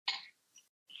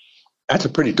 That's a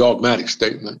pretty dogmatic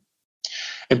statement.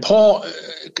 And Paul,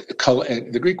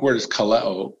 the Greek word is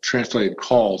kaleo, translated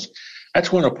calls.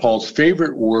 That's one of Paul's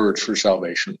favorite words for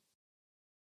salvation.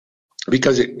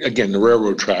 Because, again, the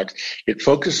railroad tracks, it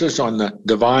focuses on the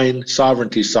divine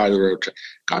sovereignty side of the railroad track.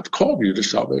 God's called you to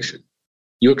salvation.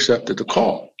 You accepted the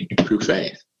call through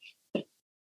faith.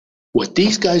 What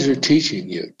these guys are teaching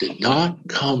you did not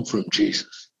come from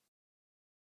Jesus.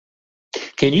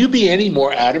 Can you be any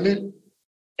more adamant,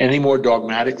 any more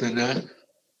dogmatic than that?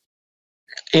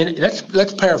 And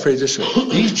let's paraphrase this way.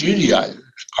 These Judaizers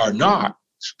are not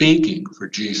speaking for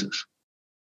Jesus.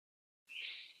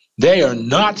 They are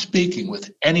not speaking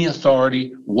with any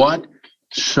authority whatsoever.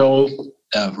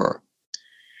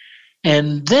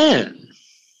 And then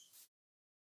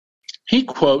he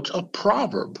quotes a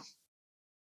proverb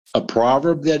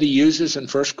that he uses in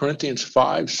 1 Corinthians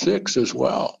 5:6 as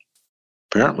well.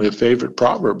 Apparently a favorite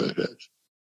proverb of his.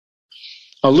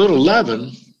 A little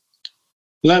leaven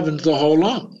leavens the whole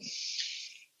lump.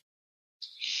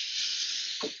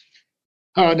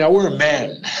 Now we're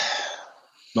men,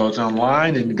 those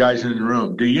online and the guys in the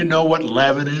room. Do you know what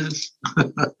leaven is?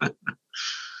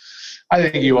 I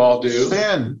think you all do.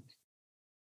 Sin.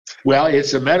 Well,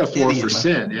 it's a metaphor for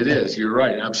sin. It is. You're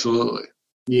right. Absolutely.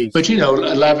 Yeast. But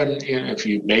leaven, if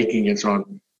you're baking, it's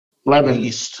on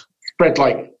leaven spread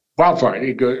like wildfire.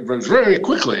 It goes very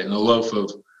quickly in a loaf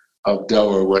of dough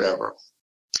or whatever.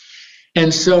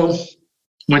 And so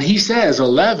when he says a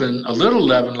little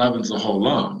leaven leavens the whole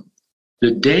lump,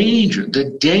 the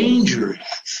danger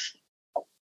is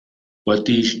what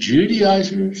these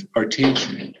Judaizers are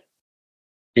teaching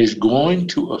is going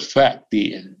to affect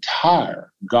the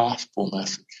entire gospel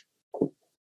message.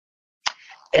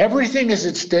 Everything is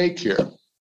at stake here.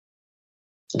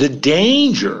 The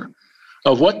danger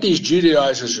of what these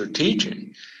Judaizers are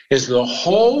teaching is the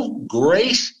whole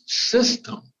grace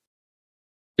system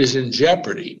is in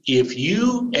jeopardy if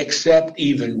you accept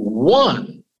even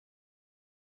one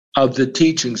of the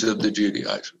teachings of the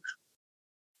Judaizers.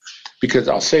 Because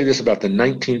I'll say this about the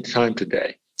 19th time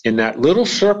today. In that little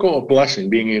circle of blessing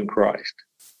being in Christ,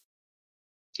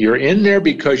 you're in there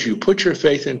because you put your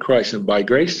faith in Christ, and by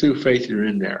grace through faith you're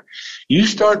in there. You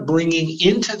start bringing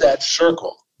into that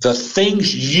circle the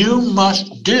things you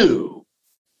must do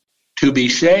to be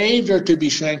saved or to be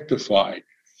sanctified.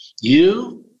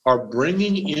 You are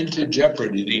bringing into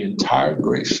jeopardy the entire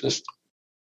grace system.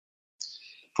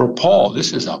 For Paul,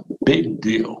 this is a big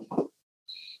deal.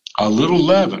 A little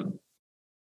leaven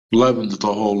leavens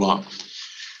the whole lump.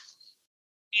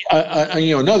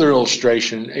 Another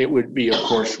illustration, it would be, of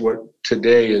course, what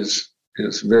today is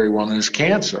very well known as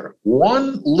cancer.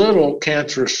 One little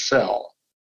cancerous cell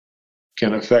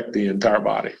can affect the entire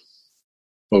body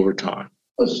over time.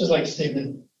 It's just like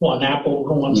saving one apple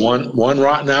from one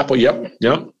rotten apple. Yep,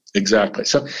 exactly.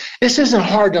 So this isn't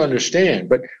hard to understand,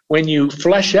 but when you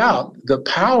flesh out the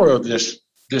power of this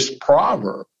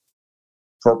proverb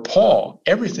for Paul,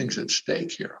 everything's at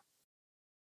stake here.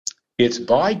 It's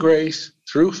by grace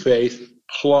through faith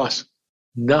plus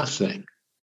nothing.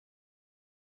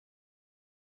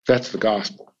 That's the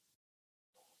gospel.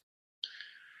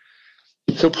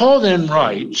 So Paul then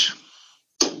writes,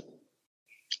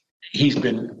 he's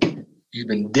been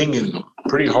dinging them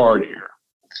pretty hard here.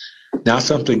 Now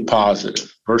something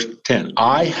positive. Verse 10,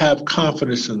 I have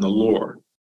confidence in the Lord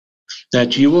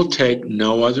that you will take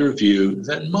no other view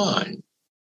than mine.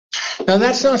 Now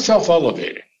that's not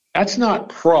self-elevating. That's not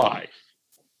pride.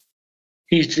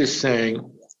 He's just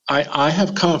saying, I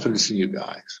have confidence in you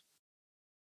guys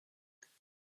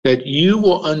that you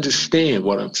will understand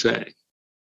what I'm saying.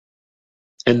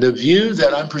 And the view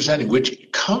that I'm presenting,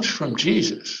 which comes from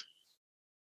Jesus,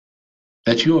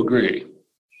 that you agree.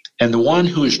 And the one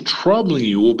who is troubling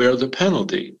you will bear the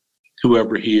penalty,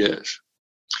 whoever he is.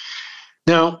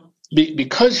 Now,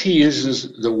 because he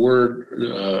uses the word,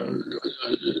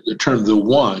 the term the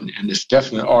one, in this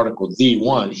definite article, the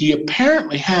one, he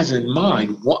apparently has in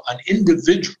mind an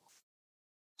individual.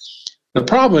 The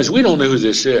problem is we don't know who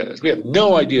this is. We have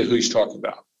no idea who he's talking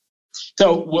about.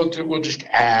 So we'll just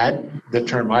add the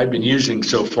term I've been using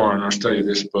so far in our study of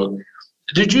this book,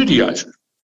 the Judaizer,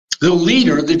 the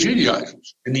leader of the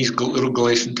Judaizers in these little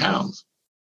Galatian towns.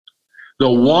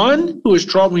 The one who is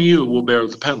troubling you will bear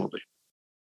the penalty.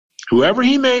 Whoever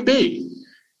he may be,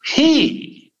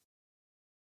 he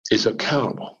is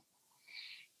accountable.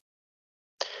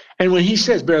 And when he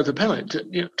says bear the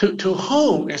penalty, to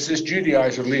whom is this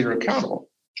Judaizer leader accountable?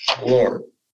 Lord.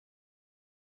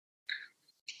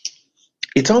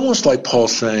 It's almost like Paul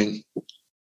saying,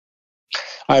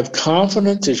 I have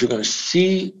confidence that you're going to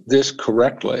see this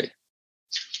correctly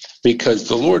because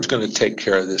the Lord's going to take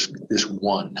care of this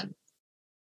one.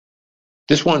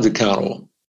 This one's accountable.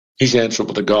 He's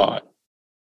answerable to God.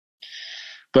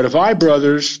 But if I,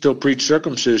 brothers, still preach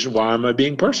circumcision, why am I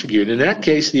being persecuted? In that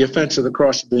case, the offense of the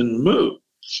cross has been removed.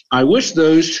 I wish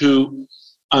those who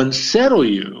unsettle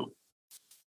you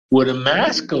would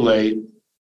emasculate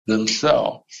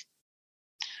themselves.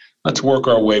 Let's work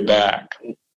our way back.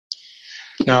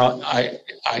 Now,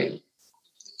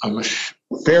 I'm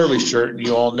fairly certain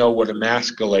you all know what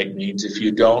emasculate means. If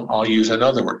you don't, I'll use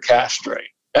another word, castrate.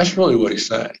 That's really what he's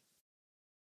saying.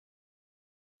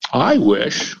 I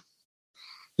wish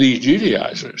these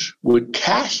Judaizers would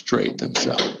castrate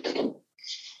themselves.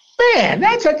 Man,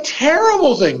 that's a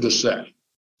terrible thing to say.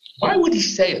 Why would he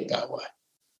say it that way?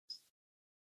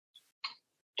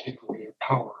 Take away their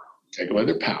power. Take away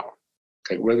their power.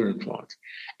 Take away their influence.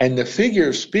 And the figure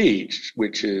of speech,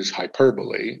 which is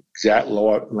hyperbole, exact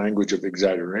language of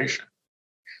exaggeration,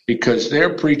 because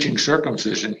they're preaching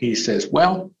circumcision, he says,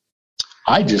 well,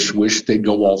 I just wish they'd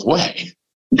go all the way.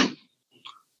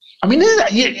 I mean,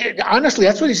 honestly,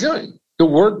 that's what he's doing. The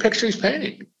word picture he's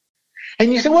painting.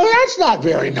 And you say, well, that's not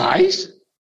very nice.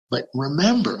 But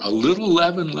remember, a little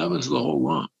leaven leavens the whole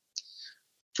lump.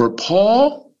 For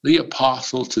Paul, the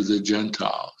apostle to the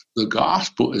Gentiles, the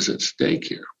gospel is at stake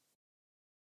here.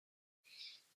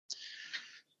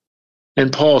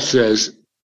 And Paul says,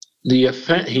 he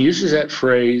uses that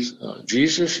phrase,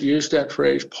 Jesus used that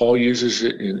phrase, Paul uses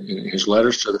it in his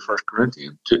letters to the First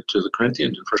Corinthians, to the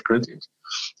Corinthians in 1 Corinthians.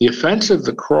 The offense of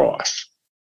the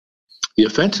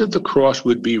cross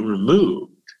would be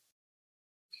removed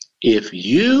if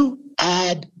you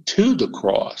add to the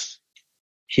cross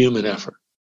human effort.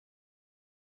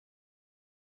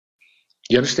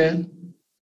 You understand?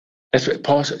 That's what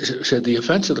Paul said, the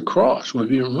offense of the cross would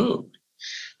be removed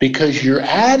because you're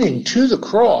adding to the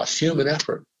cross human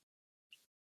effort.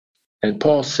 And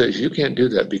Paul says you can't do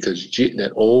that because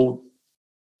that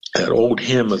old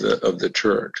hymn of the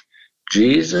church,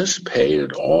 Jesus paid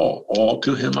it all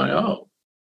to him I owe.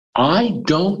 I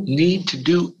don't need to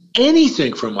do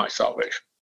anything for my salvation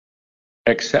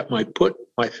except put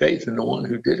my faith in the one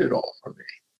who did it all for me.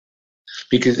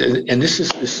 Because, and this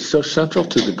is so central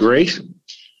to the grace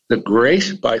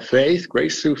by faith,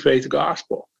 grace through faith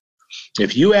gospel.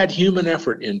 If you add human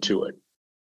effort into it,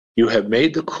 you have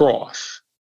made the cross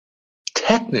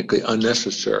technically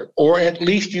unnecessary, or at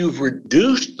least you've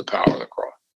reduced the power of the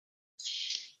cross.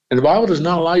 And the Bible does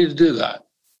not allow you to do that.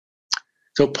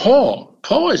 So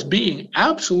Paul is being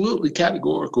absolutely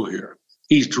categorical here.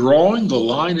 He's drawing the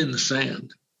line in the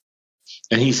sand,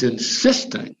 and he's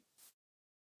insisting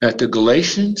that the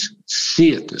Galatians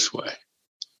see it this way.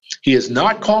 He is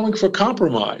not calling for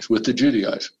compromise with the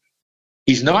Judaizers.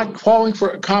 He's not calling for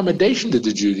accommodation to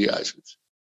the Judaizers.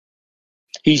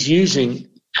 He's using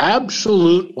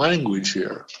absolute language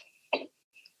here.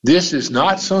 This is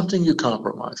not something you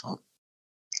compromise on.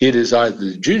 It is either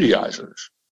the Judaizers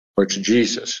or it's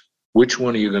Jesus. Which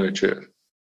one are you going to choose?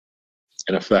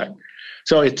 In effect.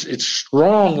 So it's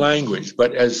strong language,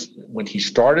 but when he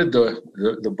started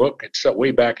the book, it's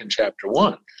way back in chapter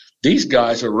 1, these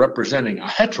guys are representing a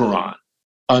heteron,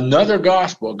 another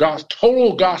gospel,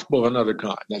 total gospel of another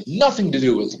kind. That has nothing to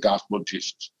do with the gospel of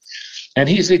Jesus. And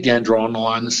he's again drawing the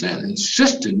line in the sand,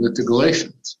 insisting that the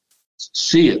Galatians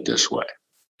see it this way.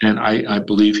 And I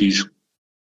believe he's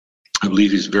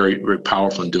very, very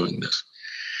powerful in doing this.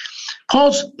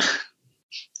 Paul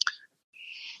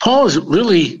is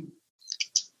really,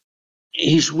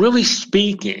 he's really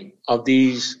speaking of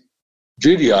these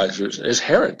Judaizers as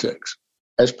heretics,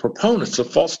 as proponents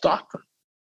of false doctrine.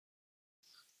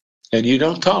 And you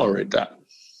don't tolerate that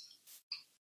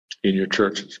in your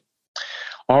churches.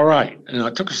 All right. And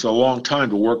it took us a long time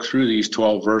to work through these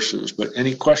 12 verses, but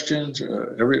any questions?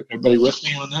 Everybody with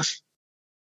me on this?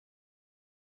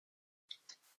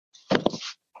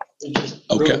 It just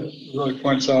Okay. really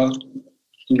points out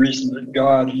the reason that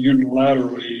God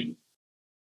unilaterally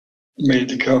made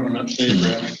the covenant, the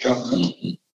Abrahamic covenant. Mm-hmm.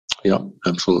 Yeah,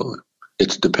 absolutely.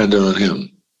 It's dependent on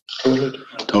him.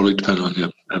 Totally dependent on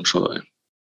him. Absolutely.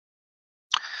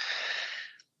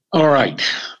 All right.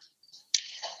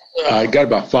 I got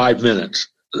about 5 minutes.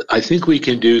 I think we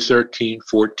can do 13,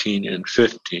 14, and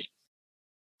 15.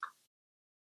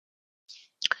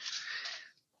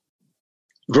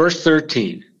 Verse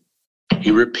 13,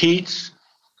 he repeats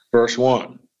verse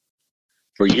 1.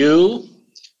 For you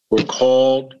were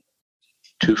called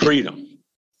to freedom.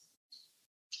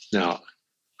 Now,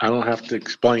 I don't have to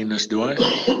explain this, do I?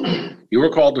 You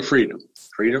were called to freedom.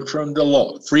 Freedom from the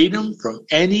law. Freedom from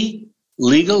any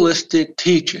legalistic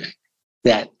teaching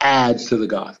that adds to the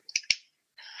gospel.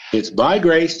 It's by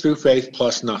grace through faith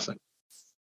plus nothing.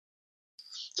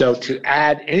 So to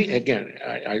add any, again,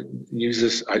 I use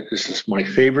this, this is my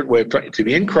favorite way of talking. To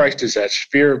be in Christ is that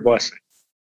sphere of blessing.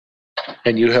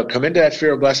 And you have come into that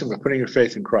sphere of blessing by putting your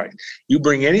faith in Christ. You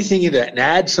bring anything into that and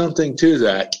add something to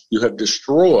that, you have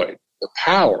destroyed the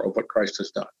power of what Christ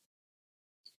has done.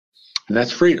 And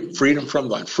that's freedom. Freedom from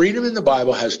God. Freedom in the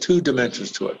Bible has two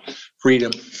dimensions to it.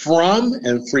 Freedom from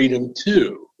and freedom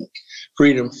to.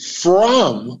 Freedom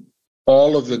from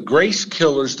all of the grace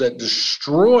killers that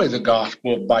destroy the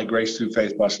gospel by grace through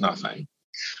faith plus nothing.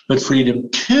 But freedom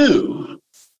to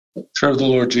serve the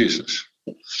Lord Jesus.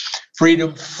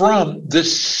 Freedom from the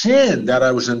sin that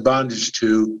I was in bondage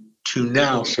to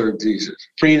now serve Jesus.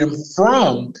 Freedom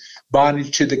from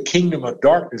bondage to the kingdom of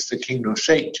darkness, the kingdom of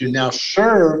Satan, to now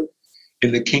serve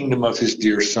in the kingdom of his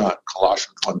dear Son,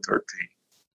 Colossians 1:13.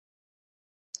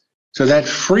 So that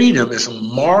freedom is a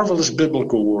marvelous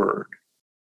biblical word.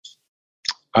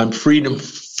 I'm free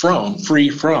from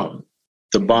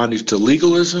the bondage to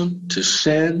legalism, to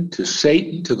sin, to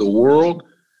Satan, to the world.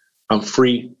 I'm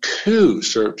free to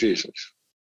serve Jesus.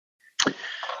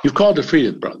 You've called to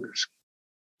freedom, brothers.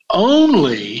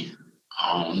 Only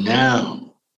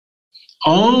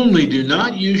do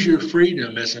not use your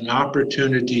freedom as an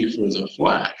opportunity for the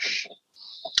flesh,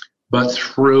 but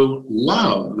through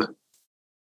love,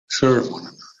 serve one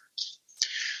another.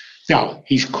 Now,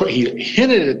 he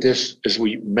hinted at this, as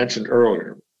we mentioned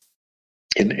earlier,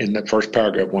 in the first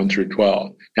paragraph, 1 through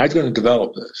 12. Now he's going to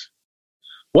develop this.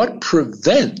 What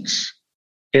prevents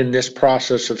in this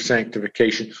process of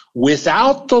sanctification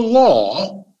without the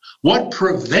law, what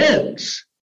prevents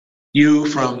you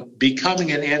from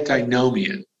becoming an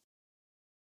antinomian?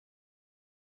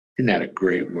 Isn't that a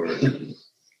great word?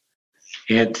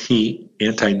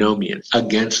 Antinomian,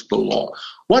 against the law.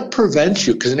 What prevents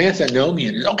you? Because an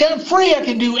antinomian is, okay, I'm free, I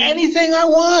can do anything I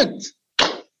want.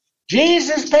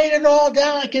 Jesus paid it all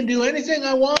down, I can do anything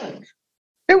I want.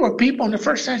 There were people in the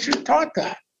first century who taught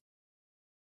that.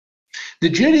 The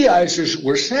Judaizers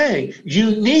were saying,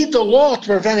 you need the law to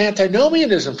prevent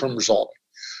antinomianism from resulting.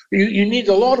 You need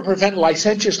the law to prevent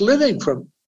licentious living from.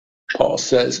 Paul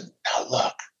says, now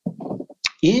look,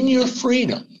 in your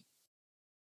freedom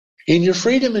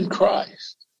in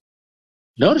Christ,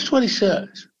 notice what he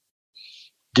says.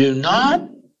 Do not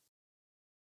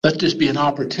let this be an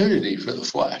opportunity for the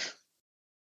flesh.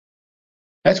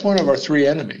 That's one of our three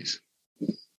enemies.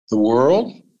 The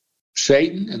world,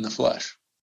 Satan, and the flesh.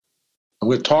 I'm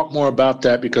going to talk more about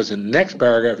that because in the next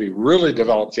paragraph he really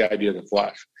develops the idea of the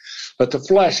flesh. But the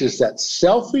flesh is that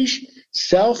selfish,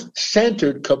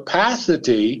 self-centered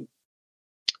capacity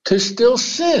to still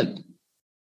sin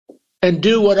and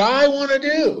do what I want to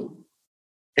do.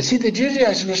 And see, the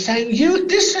Judaizers were saying,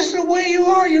 this is the way you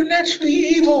are. You're naturally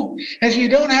evil. If you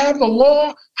don't have the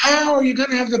law, how are you going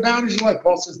to have the boundaries of life?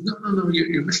 Paul says, no,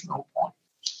 you're missing the whole point.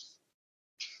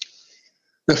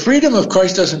 The freedom of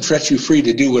Christ doesn't set you free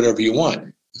to do whatever you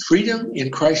want. Freedom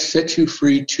in Christ sets you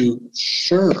free to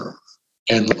serve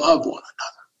and love one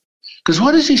another. Because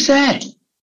what does he say?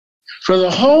 For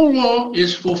the whole law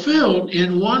is fulfilled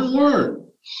in one word.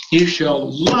 You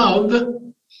shall love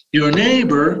your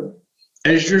neighbor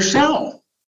as yourself.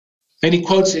 And he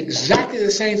quotes exactly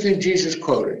the same thing Jesus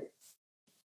quoted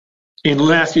in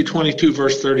Matthew 22,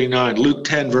 verse 39, Luke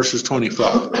 10, verses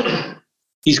 25.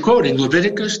 He's quoting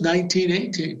Leviticus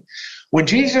 19:18. When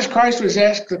Jesus Christ was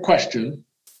asked the question,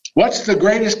 what's the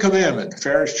greatest commandment? The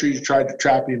Pharisees tried to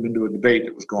trap him into a debate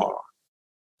that was going on.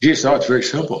 Jesus thought it's very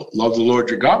simple. Love the Lord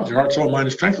your God with your heart, soul, mind,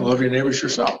 and strength, and love your neighbors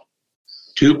yourself.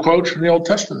 Two quotes from the Old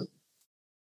Testament.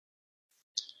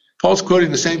 Paul's quoting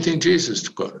the same thing Jesus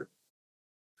quoted.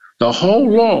 The whole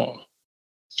law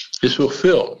is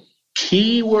fulfilled.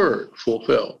 Key word,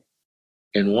 fulfilled.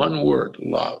 In one word,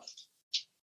 love.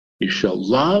 You shall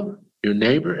love your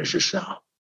neighbor as yourself.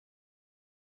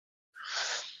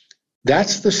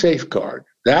 That's the safeguard.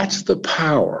 That's the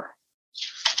power.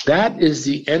 That is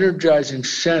the energizing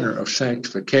center of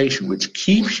sanctification, which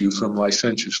keeps you from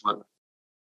licentious living,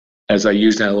 as I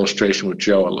used that illustration with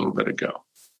Joe a little bit ago.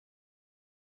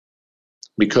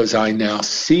 Because I now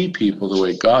see people the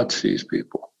way God sees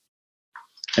people.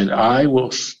 And I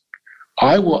will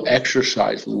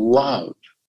exercise love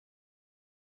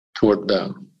toward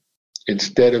them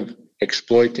instead of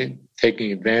exploiting,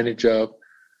 taking advantage of,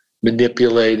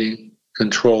 manipulating,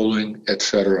 controlling,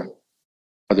 etc.,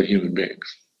 other human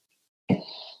beings.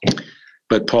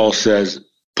 But Paul says,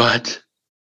 but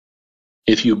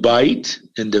If you bite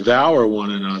and devour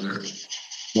one another,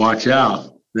 watch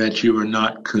out that you are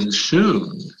not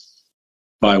consumed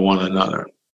by one another.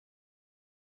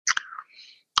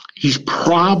 He's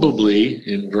probably,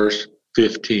 in verse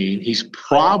 15, he's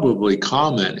probably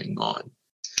commenting on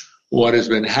what has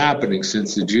been happening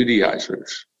since the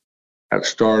Judaizers have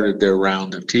started their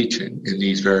round of teaching in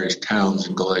these various towns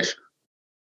in Galatia.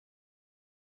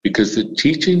 Because the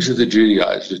teachings of the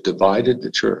Judaizers divided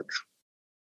the church.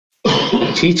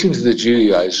 The teachings of the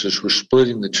Judaizers were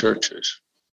splitting the churches.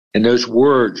 And those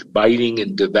words, biting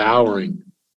and devouring,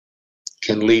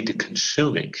 can lead to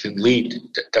consuming, can lead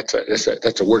to,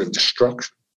 that's a word of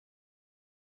destruction.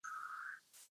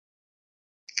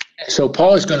 So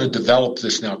Paul is going to develop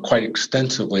this now quite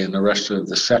extensively in the rest of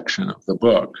the section of the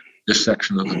book, this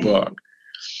section of the book.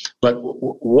 But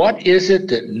what is it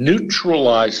that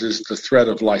neutralizes the threat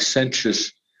of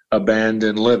licentious,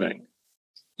 abandoned living?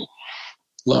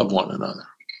 Love one another.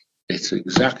 It's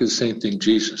exactly the same thing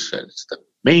Jesus said. It's the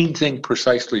main thing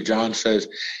precisely John says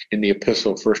in the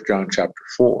epistle, 1 John chapter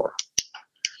 4.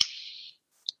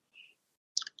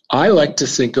 I like to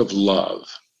think of love,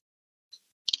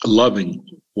 loving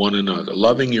one another,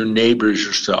 loving your neighbor as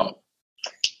yourself.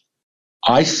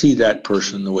 I see that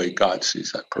person the way God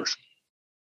sees that person.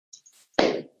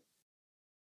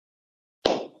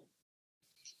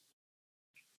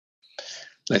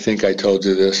 I think I told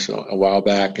you this a while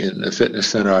back in the fitness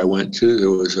center I went to.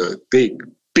 There was a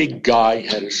big guy,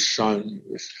 had his son,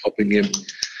 was helping him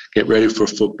get ready for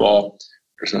football.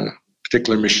 There's a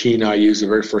particular machine I use, the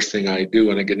very first thing I do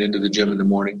when I get into the gym in the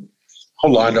morning. A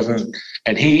whole lot of them.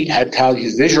 And he had told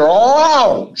you, these are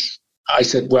all ours. I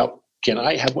said, well, can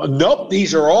I have one? Nope,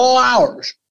 these are all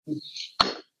ours.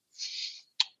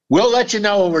 We'll let you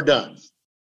know when we're done.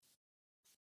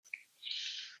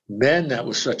 Man, that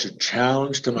was such a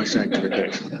challenge to my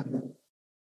sanctification.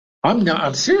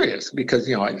 I'm serious because,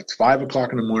 it's 5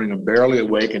 o'clock in the morning. I'm barely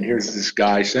awake. And here's this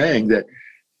guy saying that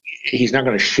he's not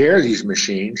going to share these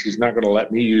machines. He's not going to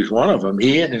let me use one of them.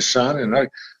 He and his son, and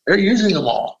they're using them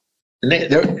all. And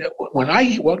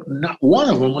not one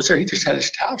of them was there. He just had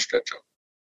his towel stretched over.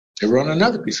 They were on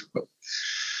another piece of equipment.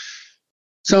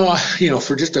 So,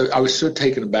 I was so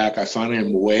taken aback. I finally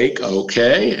am awake.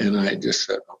 Okay. And I just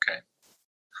said, okay.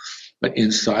 But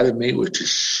inside of me was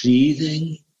just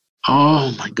seething.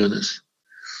 Oh, my goodness.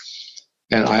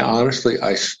 And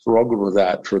I struggled with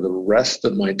that for the rest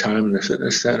of my time in the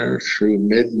fitness center through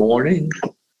mid-morning.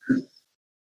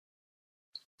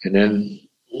 And then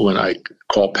when I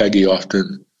call Peggy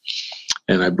often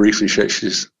and I briefly share,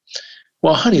 she says,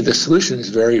 well, honey, the solution is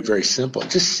very, very simple.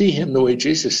 Just see him the way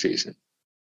Jesus sees him.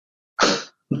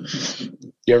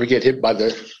 You ever get hit by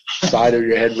the side of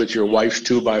your head with your wife's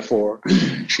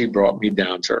 2x4? She brought me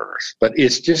down to earth. But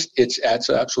that's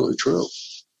absolutely true.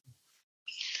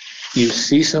 You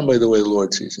see somebody the way the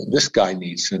Lord sees him. This guy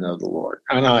needs to know the Lord.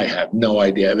 And I have no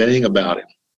idea of anything about him.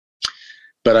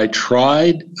 But I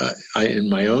tried in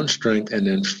my own strength, and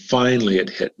then finally it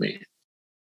hit me.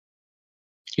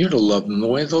 You're to love them the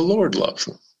way the Lord loves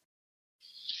them.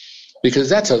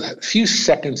 Because that's a few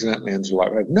seconds in that man's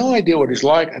life. I have no idea what he's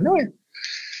like. I know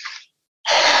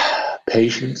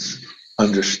patience,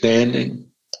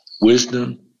 understanding,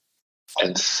 wisdom,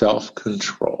 and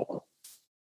self-control.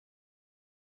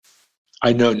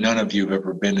 I know none of you have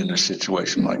ever been in a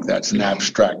situation like that. It's an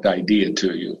abstract idea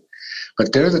to you.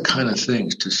 But they're the kind of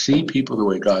things to see people the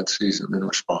way God sees them and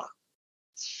respond.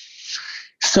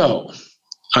 So,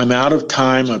 I'm out of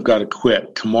time. I've got to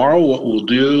quit. Tomorrow what we'll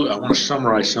do, I want to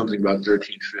summarize something about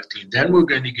 13, 15. Then we're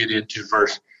going to get into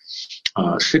verse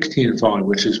 16 and following,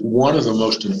 which is one of the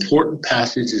most important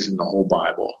passages in the whole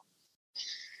Bible.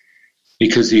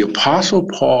 Because the Apostle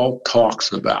Paul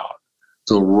talks about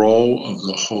the role of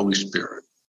the Holy Spirit.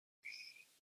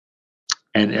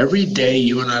 And every day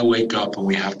you and I wake up and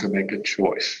we have to make a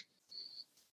choice.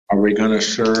 Are we going to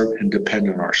serve and depend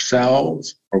on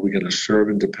ourselves, or are we going to serve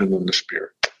and depend on the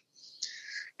Spirit?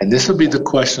 And this will be the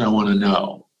question I want to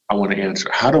know. I want to answer.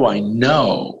 How do I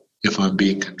know if I'm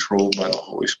being controlled by the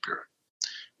Holy Spirit?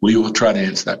 We will try to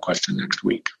answer that question next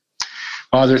week.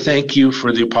 Father, thank you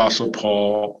for the Apostle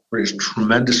Paul, for his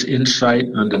tremendous insight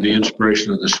under the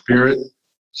inspiration of the Spirit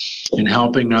in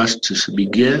helping us to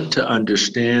begin to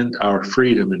understand our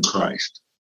freedom in Christ.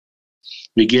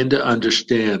 Begin to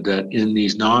understand that in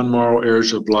these non-moral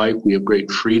areas of life, we have great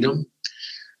freedom.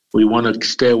 We want to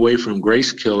stay away from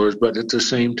grace killers, but at the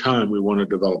same time, we want to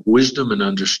develop wisdom and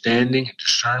understanding and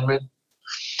discernment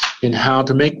in how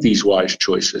to make these wise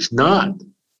choices. Not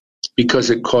because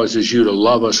it causes you to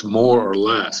love us more or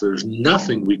less. There's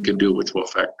nothing we can do which will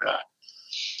affect that.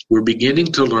 we're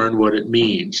beginning to learn what it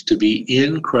means to be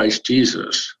in Christ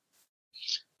Jesus,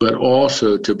 but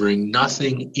also to bring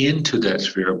nothing into that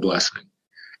sphere of blessing.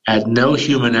 Add no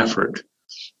human effort,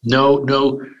 no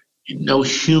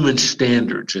human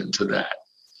standards into that.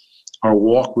 Our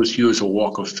walk with you is a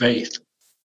walk of faith.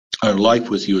 Our life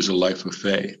with you is a life of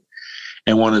faith.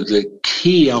 And one of the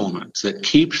key elements that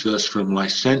keeps us from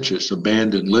licentious,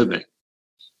 abandoned living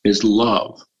is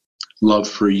love. Love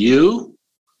for you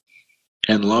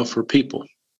and love for people.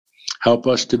 Help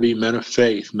us to be men of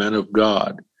faith, men of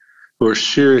God, who are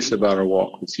serious about our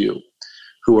walk with you,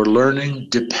 who are learning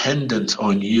dependence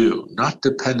on you, not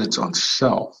dependence on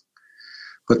self,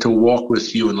 but to walk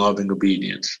with you in loving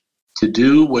obedience, to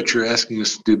do what you're asking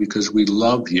us to do because we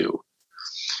love you.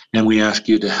 And we ask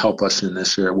you to help us in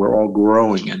this area. We're all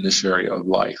growing in this area of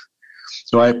life.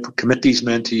 So I commit these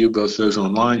men to you, both those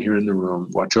online here in the room.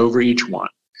 Watch over each one.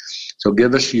 So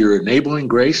give us your enabling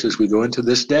grace as we go into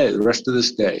this day, the rest of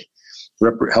this day.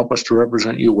 Help us to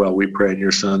represent you well, we pray in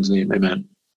your Son's name. Amen.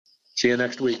 See you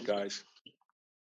next week, guys.